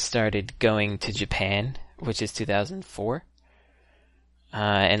since I started going to Japan, which is 2004.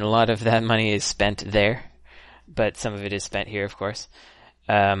 And a lot of that money is spent there, but some of it is spent here, of course.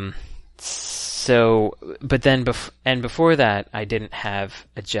 But then before that, I didn't have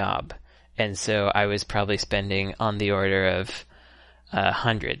a job, and so I was probably spending on the order of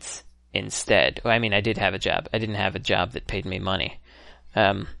hundreds instead. Well, I mean, I did have a job. I didn't have a job that paid me money.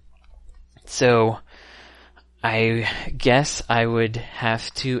 So I guess I would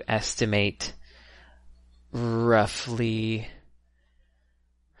have to estimate roughly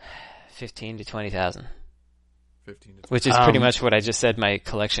 15 to 20,000. Which is pretty much what I just said my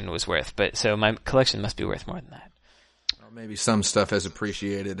collection was worth. But so my collection must be worth more than that. Well, maybe some stuff has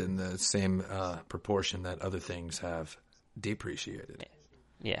appreciated in the same proportion that other things have depreciated.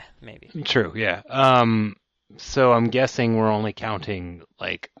 Yeah, maybe. True, yeah. So I'm guessing we're only counting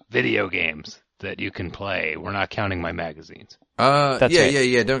like video games that you can play. We're not counting my magazines. That's right.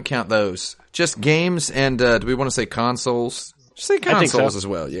 Yeah. Don't count those. Just games and do we want to say consoles? Just say consoles as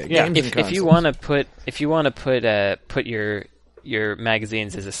well. Yeah. Games and consoles. If you want to put your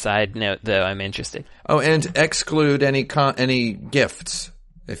magazines as a side note, though, I'm interested. Oh, and exclude any gifts.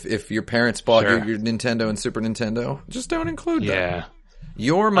 If your parents bought your Nintendo and Super Nintendo, just don't include them. Yeah.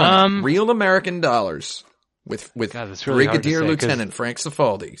 Your money, real American dollars, with God, that's really Brigadier hard to say, Lieutenant Frank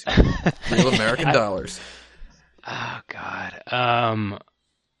Cifaldi. Real American dollars. Oh God.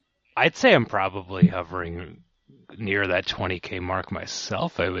 I'd say I'm probably hovering near that 20K mark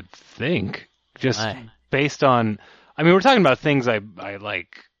myself. I would think, just based on. I mean, we're talking about things I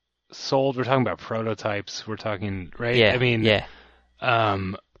like sold. We're talking about prototypes. We're talking right. Yeah. I mean, yeah. I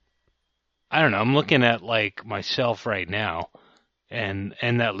don't know. I'm looking at like my shelf right now, and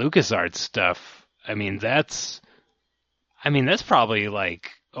that LucasArts stuff. I mean, that's probably like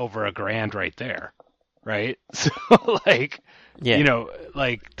over $1,000 right there, right? So like, you know,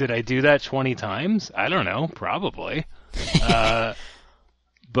 like, did I do that 20 times? I don't know, probably.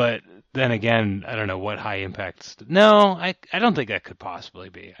 But then again, I don't know what high impact. No, I don't think that could possibly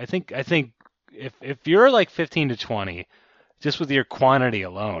be. I think if you're like 15 to 20. Just with your quantity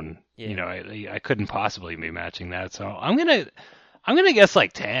alone, you know, I couldn't possibly be matching that. So I'm gonna guess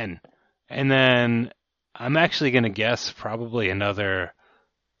like 10, and then I'm actually gonna guess probably another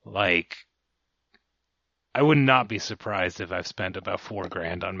like. I would not be surprised if I've spent about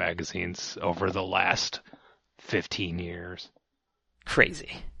 $4,000 on magazines over the last 15 years.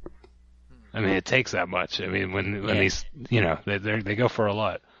 Crazy. I mean, it takes that much. I mean, when these, you know, they go for a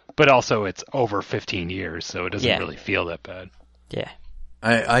lot. But also, it's over 15 years, so it doesn't really feel that bad. Yeah.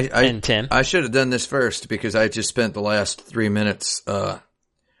 And Tim? I should have done this first because I just spent the last 3 minutes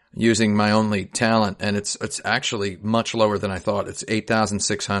using my only talent, and it's actually much lower than I thought. It's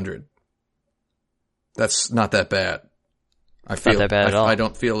 8,600. That's not that bad. Not that bad at all. I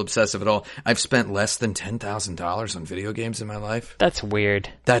don't feel obsessive at all. I've spent less than $10,000 on video games in my life. That's weird.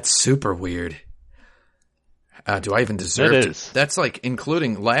 That's super weird. Do I even deserve it? That's like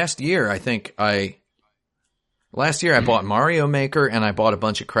including last year. I bought Mario Maker and I bought a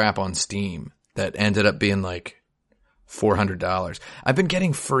bunch of crap on Steam that ended up being like $400. I've been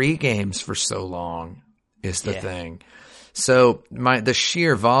getting free games for so long is the thing. So the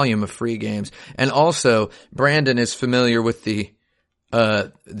sheer volume of free games, and also Brandon is familiar with the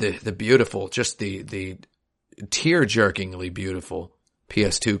beautiful, just the tear-jerkingly beautiful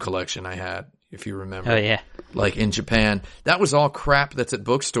PS2 collection I had. If you remember. Oh, yeah. Like in Japan. That was all crap that's at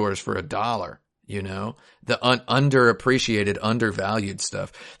bookstores for $1, you know? The underappreciated, undervalued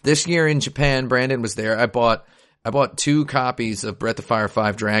stuff. This year in Japan, Brandon was there. I bought 2 copies of Breath of Fire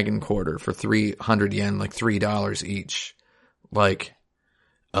 5 Dragon Quarter for 300 yen, like $3 each. Like,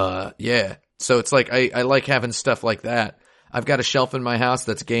 yeah. So it's like, I like having stuff like that. I've got a shelf in my house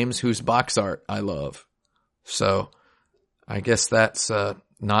that's games whose box art I love. So I guess that's,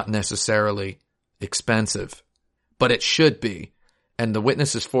 not necessarily expensive, but it should be. And The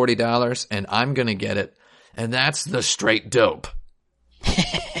Witness is $40, and I'm going to get it. And that's the straight dope.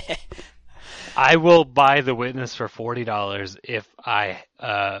 I will buy The Witness for $40 if I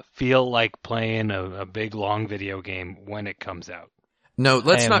feel like playing a big, long video game when it comes out. No,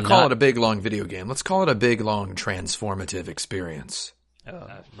 let's not call it a big, long video game. Let's call it a big, long, transformative experience. Oh,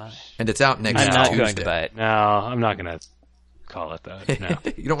 my. And it's out next Tuesday. I'm not going to buy it. No, I'm not going to call it that. No.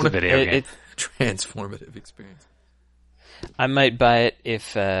 You don't want to video game. Transformative experience. I might buy it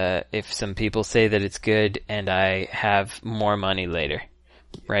if some people say that it's good and I have more money later.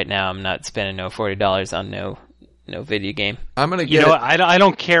 Right now, I'm not spending no $40 on no video game. I'm gonna get. You know what? I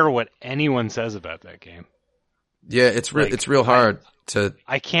don't care what anyone says about that game. Yeah, it's real hard to.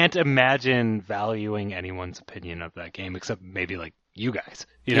 I can't imagine valuing anyone's opinion of that game except maybe like you guys.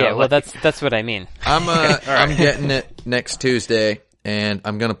 You know, yeah, well, that's what I mean. I'm getting it next Tuesday, and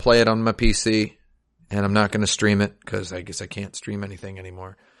I'm gonna play it on my PC, and I'm not gonna stream it because I guess I can't stream anything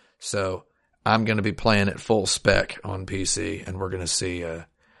anymore. So I'm gonna be playing it full spec on PC, and we're gonna see.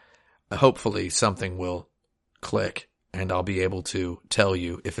 Hopefully, something will click. and I'll be able to tell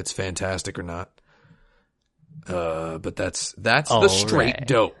you if it's fantastic or not. But that's the straight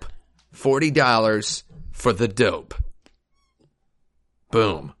dope. $40 for the dope.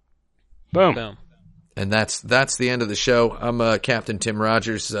 Boom. Boom. And that's the end of the show. I'm Captain Tim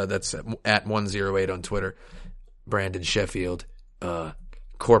Rogers. That's at 108 on Twitter. Brandon Sheffield.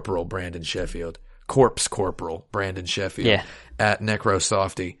 Corporal Brandon Sheffield. Corpse Corporal Brandon Sheffield. Yeah. At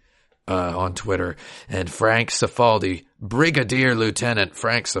Necrosofty on Twitter. And Frank Cifaldi. Brigadier Lieutenant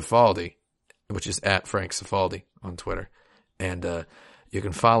Frank Cifaldi, which is at Frank Cifaldi on Twitter. And you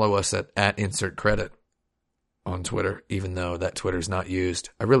can follow us at Insert Credit on Twitter, even though that Twitter's not used.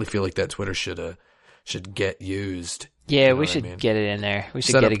 I really feel like that Twitter should get used. Yeah, You know we what I should mean? get it in there. We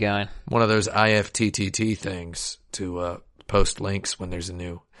should Set get up it going. One of those IFTTT things to post links when there's a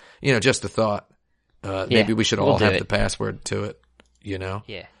new, just a thought. Maybe we should all have the password to it,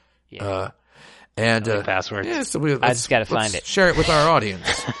 Yeah. And password. Yeah, so I just got to find it. Share it with our audience.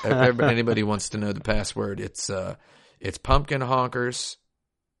 Anybody wants to know the password? It's Pumpkin Honkers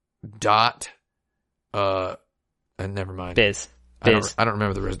and never mind. Biz. I don't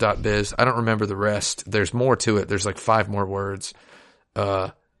remember the rest. .biz. I don't remember the rest. There's more to it. There's like 5 more words.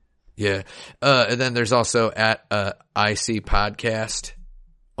 Yeah. And then there's also at IC Podcast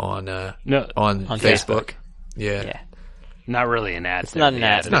on Facebook. Yeah. Not really an ad. It's not an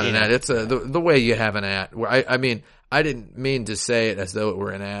ad. It's not an ad. It's the way you have an ad. I mean, I didn't mean to say it as though it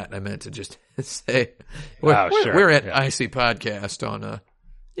were an ad. I meant to just say we're at IC Podcast on.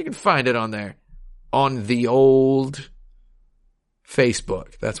 You can find it on there, on the old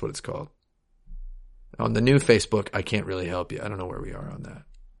Facebook. That's what it's called. On the new Facebook, I can't really help you. I don't know where we are on that.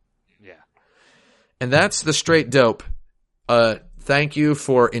 Yeah. And that's the straight dope. Thank you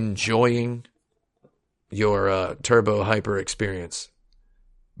for enjoying your Turbo Hyper experience.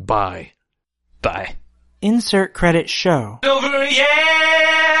 Bye. Bye. Insert credit show. Over,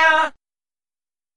 yeah!